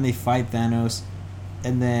 Yeah, and then they fight Thanos,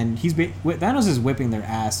 and then Thanos is whipping their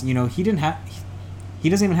ass. You know, he doesn't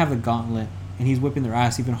even have the gauntlet, and he's whipping their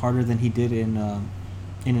ass even harder than he did in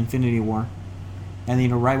Infinity War. And you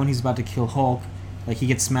know, right when he's about to kill Hulk, like he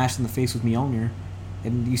gets smashed in the face with Mjolnir,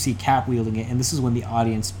 and you see Cap wielding it, and this is when the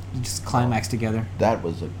audience just climax together. That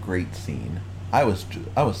was a great scene. I was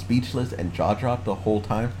speechless and jaw dropped the whole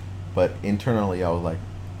time, but internally I was like,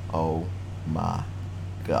 "Oh my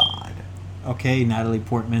God." Okay, Natalie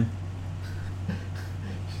Portman.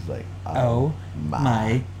 She's like, "Oh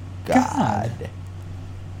my God."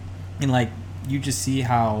 And like you just see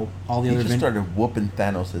how all the other started whooping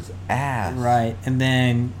Thanos' ass. Right, and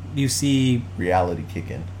then you see reality kick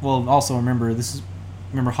in. Well, also remember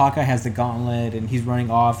Hawkeye has the gauntlet and he's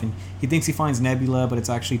running off and he thinks he finds Nebula, but it's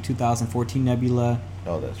actually 2014 Nebula.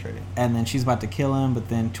 Oh, that's right. And then she's about to kill him, but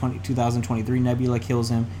then 2023 Nebula kills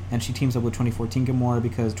him, and she teams up with 2014 Gamora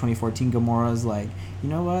because 2014 Gamora is like, you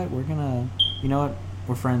know what, we're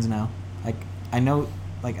friends now. I know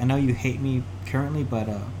you hate me currently, but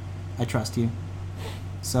I trust you.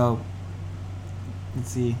 So let's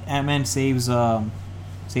see. Ant-Man saves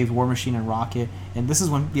War Machine and Rocket, and this is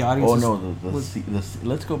when the audience. Oh no!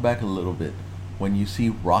 Let's go back a little bit. When you see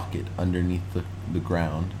Rocket underneath the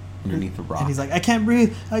ground, underneath the rock, and he's like, "I can't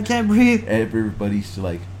breathe! I can't breathe!" Everybody's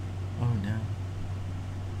like, "Oh no!"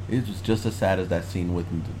 It was just as sad as that scene with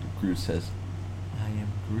Groot says, "I am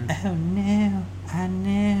Groot." Oh no! I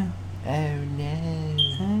know. Oh no!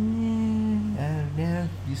 I know. oh no,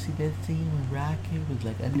 you see that scene when Rocket was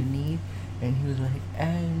like underneath, and he was like,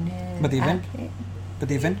 oh no, But the I event, can't. but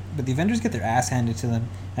the Avengers get their ass handed to them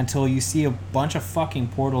until you see a bunch of fucking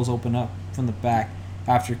portals open up from the back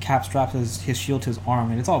after Cap straps his shield to his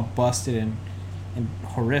arm, and it's all busted and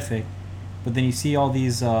horrific. But then you see all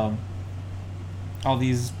these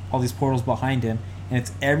portals behind him, and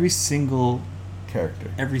it's every single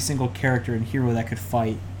character and hero that could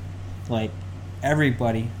fight, like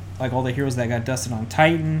everybody, like all the heroes that got dusted on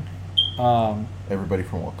Titan. Everybody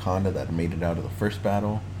from Wakanda that made it out of the first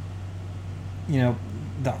battle. You know,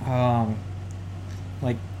 the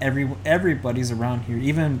like everybody's around here.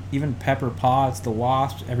 Even Pepper Potts, the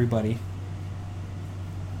Wasp, everybody.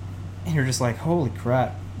 And you're just like, holy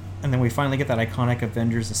crap! And then we finally get that iconic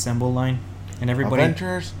Avengers Assemble line, and everybody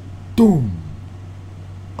Avengers, doom,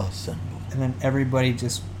 assemble. and then everybody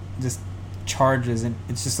just charges, and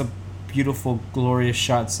it's just a beautiful, glorious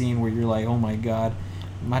shot scene where you're like, oh my god,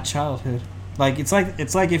 my childhood. Like it's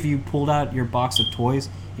like if you pulled out your box of toys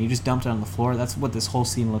and you just dumped it on the floor. That's what this whole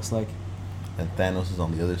scene looks like. And Thanos is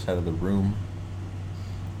on the other side of the room.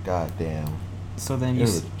 God damn. So then It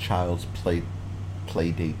was a child's play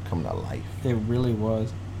date coming to life. It really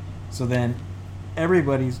was. So then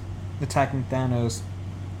everybody's attacking Thanos,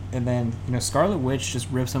 and then Scarlet Witch just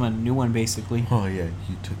rips him a new one basically. Oh yeah,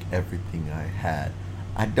 you took everything I had.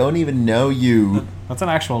 I don't even know you. That's an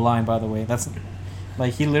actual line, by the way. That's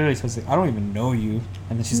like he literally says, "I don't even know you,"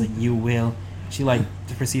 and then she's like, "You will." She like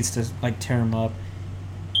proceeds to like tear him up.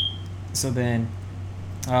 So then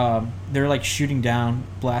they're like shooting down,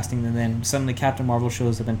 blasting, and then suddenly Captain Marvel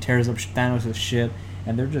shows up and tears up Thanos' ship,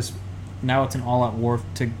 and they're just now it's an all-out war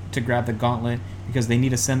to grab the gauntlet because they need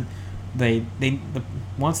to send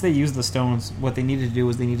once they use the stones, what they needed to do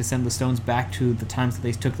was they need to send the stones back to the times that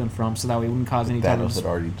they took them from, so that way it wouldn't cause any Thanos had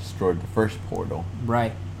already destroyed the first portal.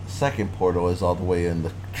 Right. The second portal is all the way in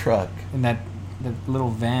the truck. In the little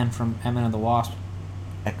van from Ant-Man and the Wasp.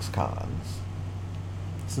 Ex-cons.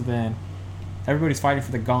 So then everybody's fighting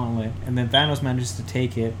for the gauntlet, and then Thanos manages to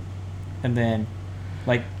take it, and then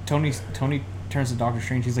like Tony turns to Doctor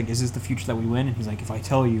Strange. He's like, "Is this the future that we win?" And he's like, "If I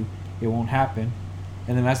tell you, it won't happen."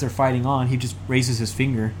 And then as they're fighting on, he just raises his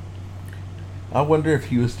finger. I wonder if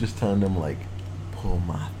he was just telling them like, "Pull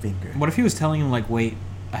my finger." What if he was telling him like, "Wait,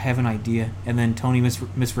 I have an idea," and then Tony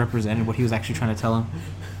misrepresented what he was actually trying to tell him?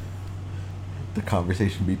 The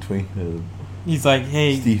conversation between He's like,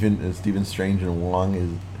 "Hey, Stephen Strange and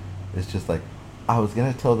Wong is just like, I was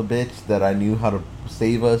gonna tell the bitch that I knew how to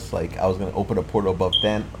save us. Like I was gonna open a portal above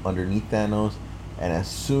underneath Thanos, and as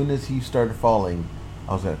soon as he started falling,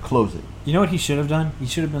 I was gonna close it." You know what he should have done? He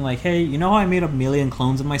should have been like, "Hey, you know how I made a million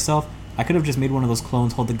clones of myself? I could have just made one of those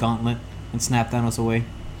clones hold the gauntlet and snap Thanos away."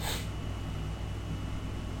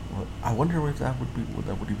 I wonder if that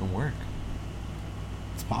would even work.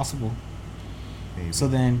 It's possible. Maybe. So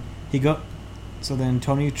then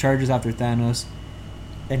Tony charges after Thanos,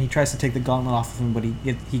 and he tries to take the gauntlet off of him, but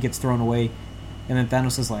he gets thrown away, and then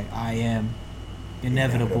Thanos is like, "I am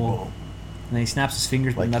inevitable." And then he snaps his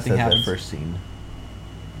fingers, but like nothing happens. That first scene.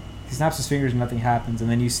 He snaps his fingers and nothing happens, and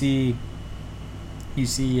then you see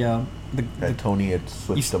that Tony had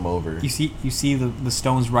switched them over. You see the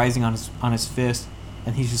stones rising on his fist,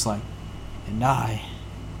 and he's just like, "And I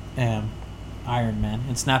am Iron Man,"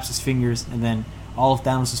 and snaps his fingers, and then all of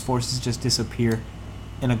Thanos' forces just disappear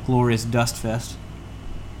in a glorious dust fest.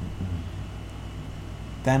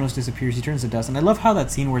 Mm-hmm. Thanos disappears. He turns to dust, and I love how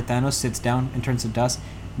that scene where Thanos sits down and turns to dust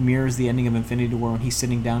mirrors the ending of Infinity War when he's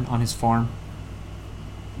sitting down on his farm.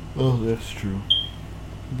 Oh, that's true.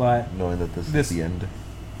 But knowing that this is the end.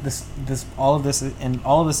 All of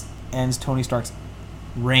this ends Tony Stark's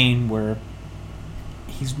reign, where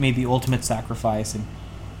he's made the ultimate sacrifice, and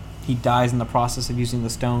he dies in the process of using the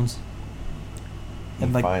stones. He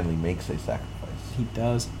finally makes a sacrifice. He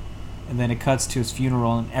does. And then it cuts to his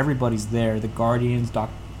funeral, and everybody's there. The Guardians,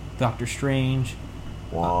 Doctor Strange,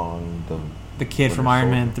 Wong, the kid from Iron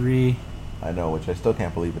Man 3. I know, which I still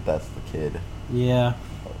can't believe, but that's the kid. Yeah.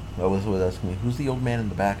 Elizabeth was asking me, "Who's the old man in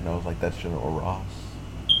the back?" And I was like, "That's General Ross."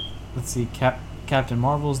 Let's see, Captain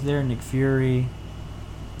Marvel's there, Nick Fury.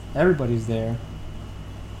 Everybody's there.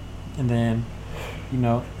 And then,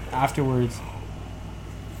 afterwards,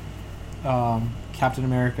 Captain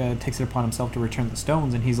America takes it upon himself to return the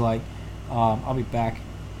stones, and he's like, "I'll be back."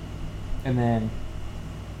 And then,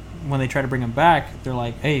 when they try to bring him back, they're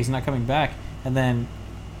like, "Hey, he's not coming back." And then,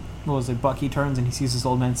 Bucky turns and he sees this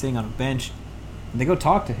old man sitting on a bench, and they go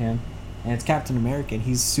talk to him, and it's Captain America, and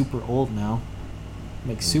he's super old now,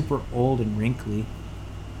 like super old and wrinkly.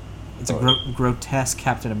 It's a grotesque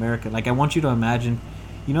Captain America. Like, I want you to imagine,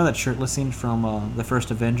 that shirtless scene from the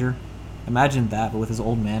first Avenger, Imagine that, but with his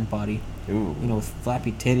old man body. Ooh. You know, with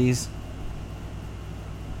flappy titties.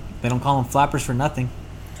 They don't call him flappers for nothing.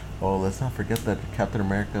 Oh, let's not forget that Captain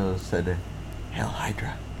America said, "Hail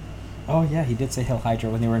Hydra." Oh yeah, he did say Hail Hydra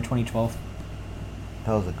when they were in 2012.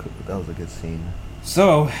 That was a good scene.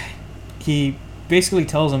 So, he basically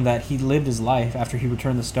tells him that he lived his life after he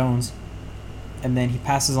returned the stones, and then he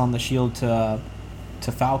passes on the shield to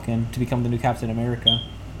Falcon to become the new Captain America.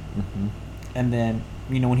 Mm-hmm. And then,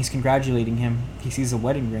 you know, when he's congratulating him, he sees a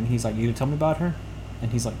wedding ring. He's like, "You gonna tell me about her?"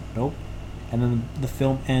 And he's like, "Nope." And then the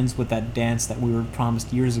film ends with that dance that we were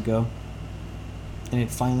promised years ago. And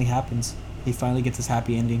it finally happens. He finally gets his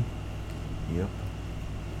happy ending. Yep.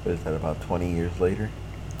 What is that, about 20 years later?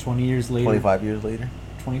 20 years later. 25 years later?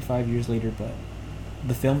 25 years later, but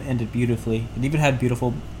the film ended beautifully. It even had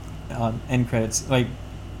beautiful end credits. Like,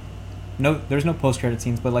 no, there's no post-credit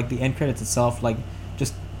scenes, but like the end credits itself, like,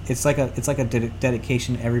 just it's like a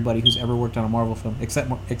dedication to everybody who's ever worked on a Marvel film,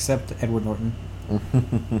 except Edward Norton.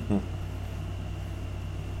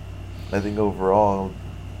 I think overall,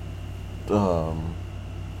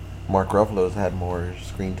 Mark Ruffalo's had more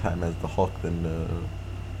screen time as the Hulk than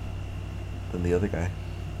the other guy.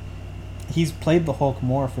 He's played the Hulk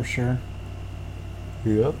more for sure.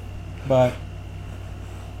 Yep. But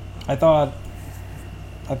I thought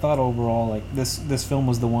overall, like, this film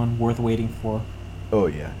was the one worth waiting for. Oh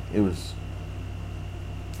yeah, it was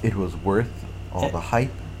worth all the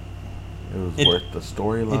hype. It was worth the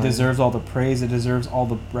storyline. It deserves all the praise. It deserves all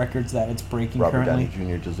the records that it's breaking Robert currently.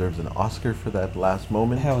 Downey Jr. deserves an Oscar for that last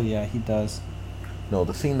moment. Hell yeah, he does. No,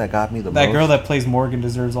 the scene that got me the most... That girl that plays Morgan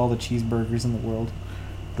deserves all the cheeseburgers in the world.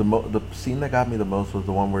 The scene that got me the most was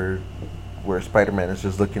the one where Spider-Man is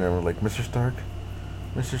just looking at him like, Mr. Stark?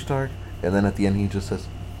 Mr. Stark? And then at the end he just says,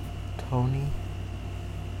 Tony?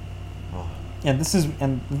 Oh. And this is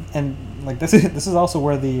like this is also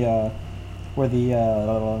where the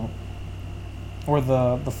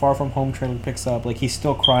Far From Home trailer picks up. Like, he's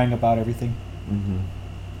still crying about everything. Mm-hmm.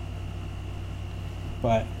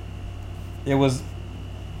 But it was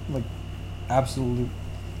like absolutely,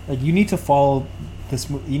 like, you need to follow this.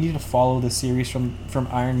 You need to follow the series from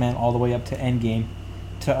Iron Man all the way up to Endgame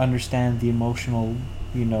to understand the emotional,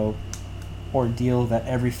 you know, ordeal that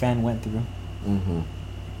every fan went through. Mm-hmm.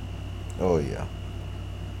 Oh yeah.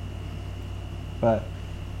 But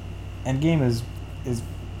Endgame is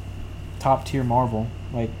top tier Marvel.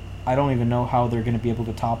 Like, I don't even know how they're going to be able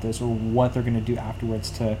to top this or what they're going to do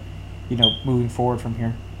afterwards to, you know, moving forward from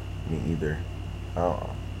here. Me either.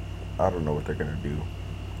 I don't know what they're gonna do,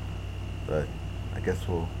 but I guess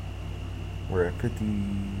we're at 50.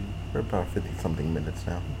 We're about 50 something minutes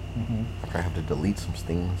now. Mm-hmm. I probably have to delete some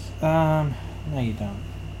things. No, you don't.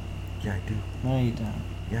 Yeah, I do. No, you don't.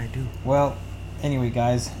 Yeah, I do. Well, anyway,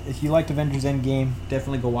 guys, if you liked Avengers Endgame,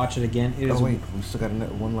 definitely go watch it again. It is wait, we still got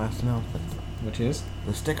one last announcement. Which is?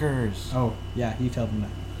 The stickers. Oh, yeah, you tell them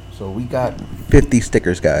that. So we got 50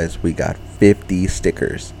 stickers, guys. We got 50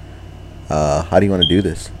 stickers. How do you want to do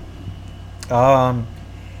this?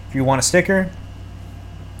 If you want a sticker,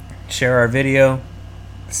 share our video.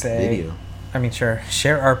 Share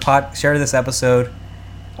this episode.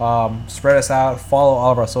 Spread us out. Follow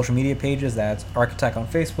all of our social media pages. That's Architect on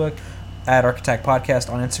Facebook, @Architect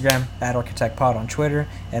Podcast on Instagram, @Architect Pod on Twitter,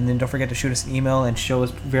 and then don't forget to shoot us an email and show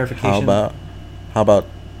us verification. How about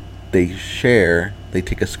they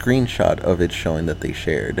take a screenshot of it showing that they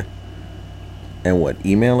shared, and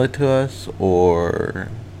email it to us or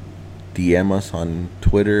DM us on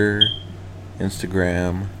Twitter,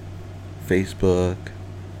 Instagram, Facebook,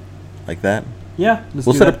 like that. Yeah,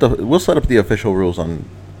 we'll set up the official rules on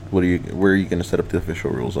where are you going to set up the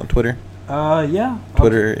official rules on Twitter? Yeah.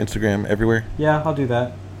 Twitter, Instagram, everywhere? Yeah, I'll do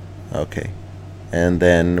that. Okay. And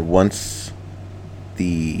then once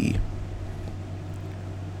the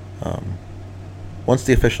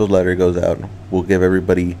official letter goes out, we'll give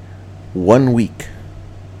everybody 1 week.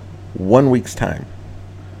 1 week's time.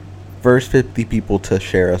 First 50 people to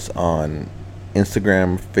share us on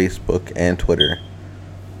Instagram, Facebook, and Twitter.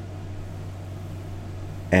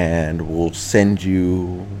 And we'll send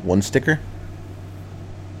you one sticker.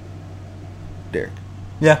 Derek.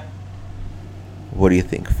 Yeah. What do you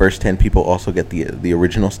think? First 10 people also get the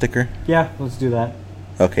original sticker? Yeah, let's do that.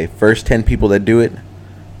 Okay, first 10 people that do it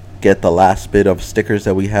get the last bit of stickers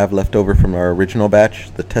that we have left over from our original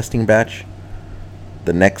batch, the testing batch.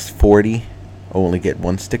 The next 40 only get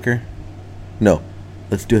one sticker. No,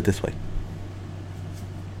 let's do it this way.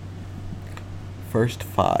 First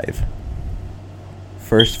five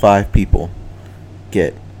people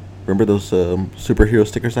get... Remember those superhero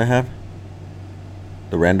stickers I have?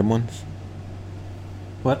 The random ones?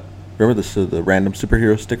 What? remember the random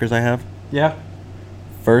superhero stickers I have? Yeah.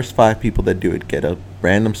 First 5 people that do it get a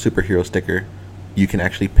random superhero sticker. You can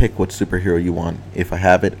actually pick what superhero you want. If I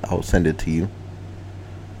have it, I'll send it to you.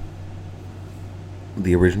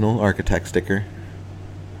 The original Architect sticker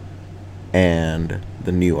and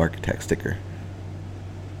the new Architect sticker.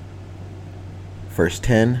 First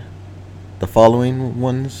 10, the following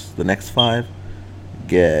ones, the next 5,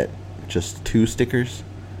 get just 2 stickers,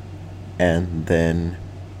 and then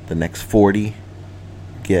the next 40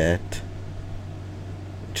 get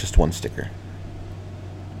just 1 sticker.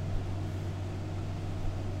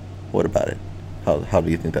 What about it? How do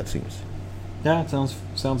you think that seems? Yeah, it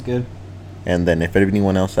sounds good. And then if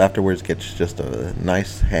anyone else afterwards gets just a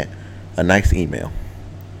nice email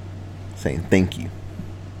saying thank you.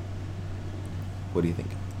 What do you think?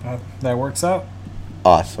 That works out.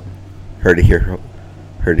 Awesome. Heard it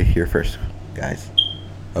here first, guys.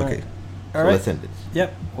 Okay. All right. Let's end it.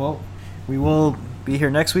 Yep. Well, we will be here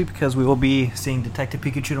next week because we will be seeing Detective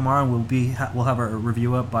Pikachu tomorrow, and we'll have our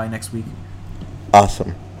review up by next week.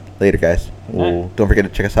 Awesome. Later, guys. Don't forget to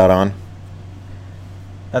check us out on.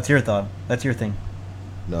 That's your thought. That's your thing.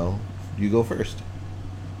 No, you go first.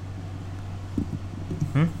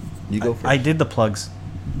 You go first. I did the plugs.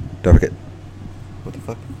 Don't forget. What the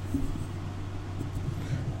fuck?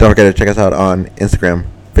 Don't forget to check us out on Instagram,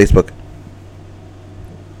 Facebook.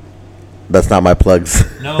 That's not my plugs.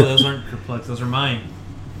 No, those aren't your plugs. Those are mine.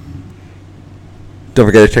 Don't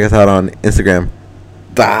forget to check us out on Instagram.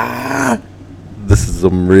 This is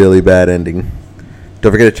some really bad ending.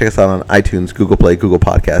 Don't forget to check us out on iTunes, Google Play, Google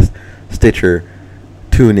Podcast, Stitcher,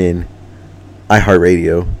 TuneIn,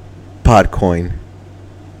 iHeartRadio, Podcoin.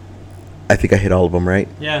 I think I hit all of them, right?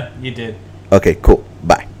 Yeah, you did. Okay, cool.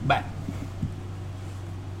 Bye. Bye.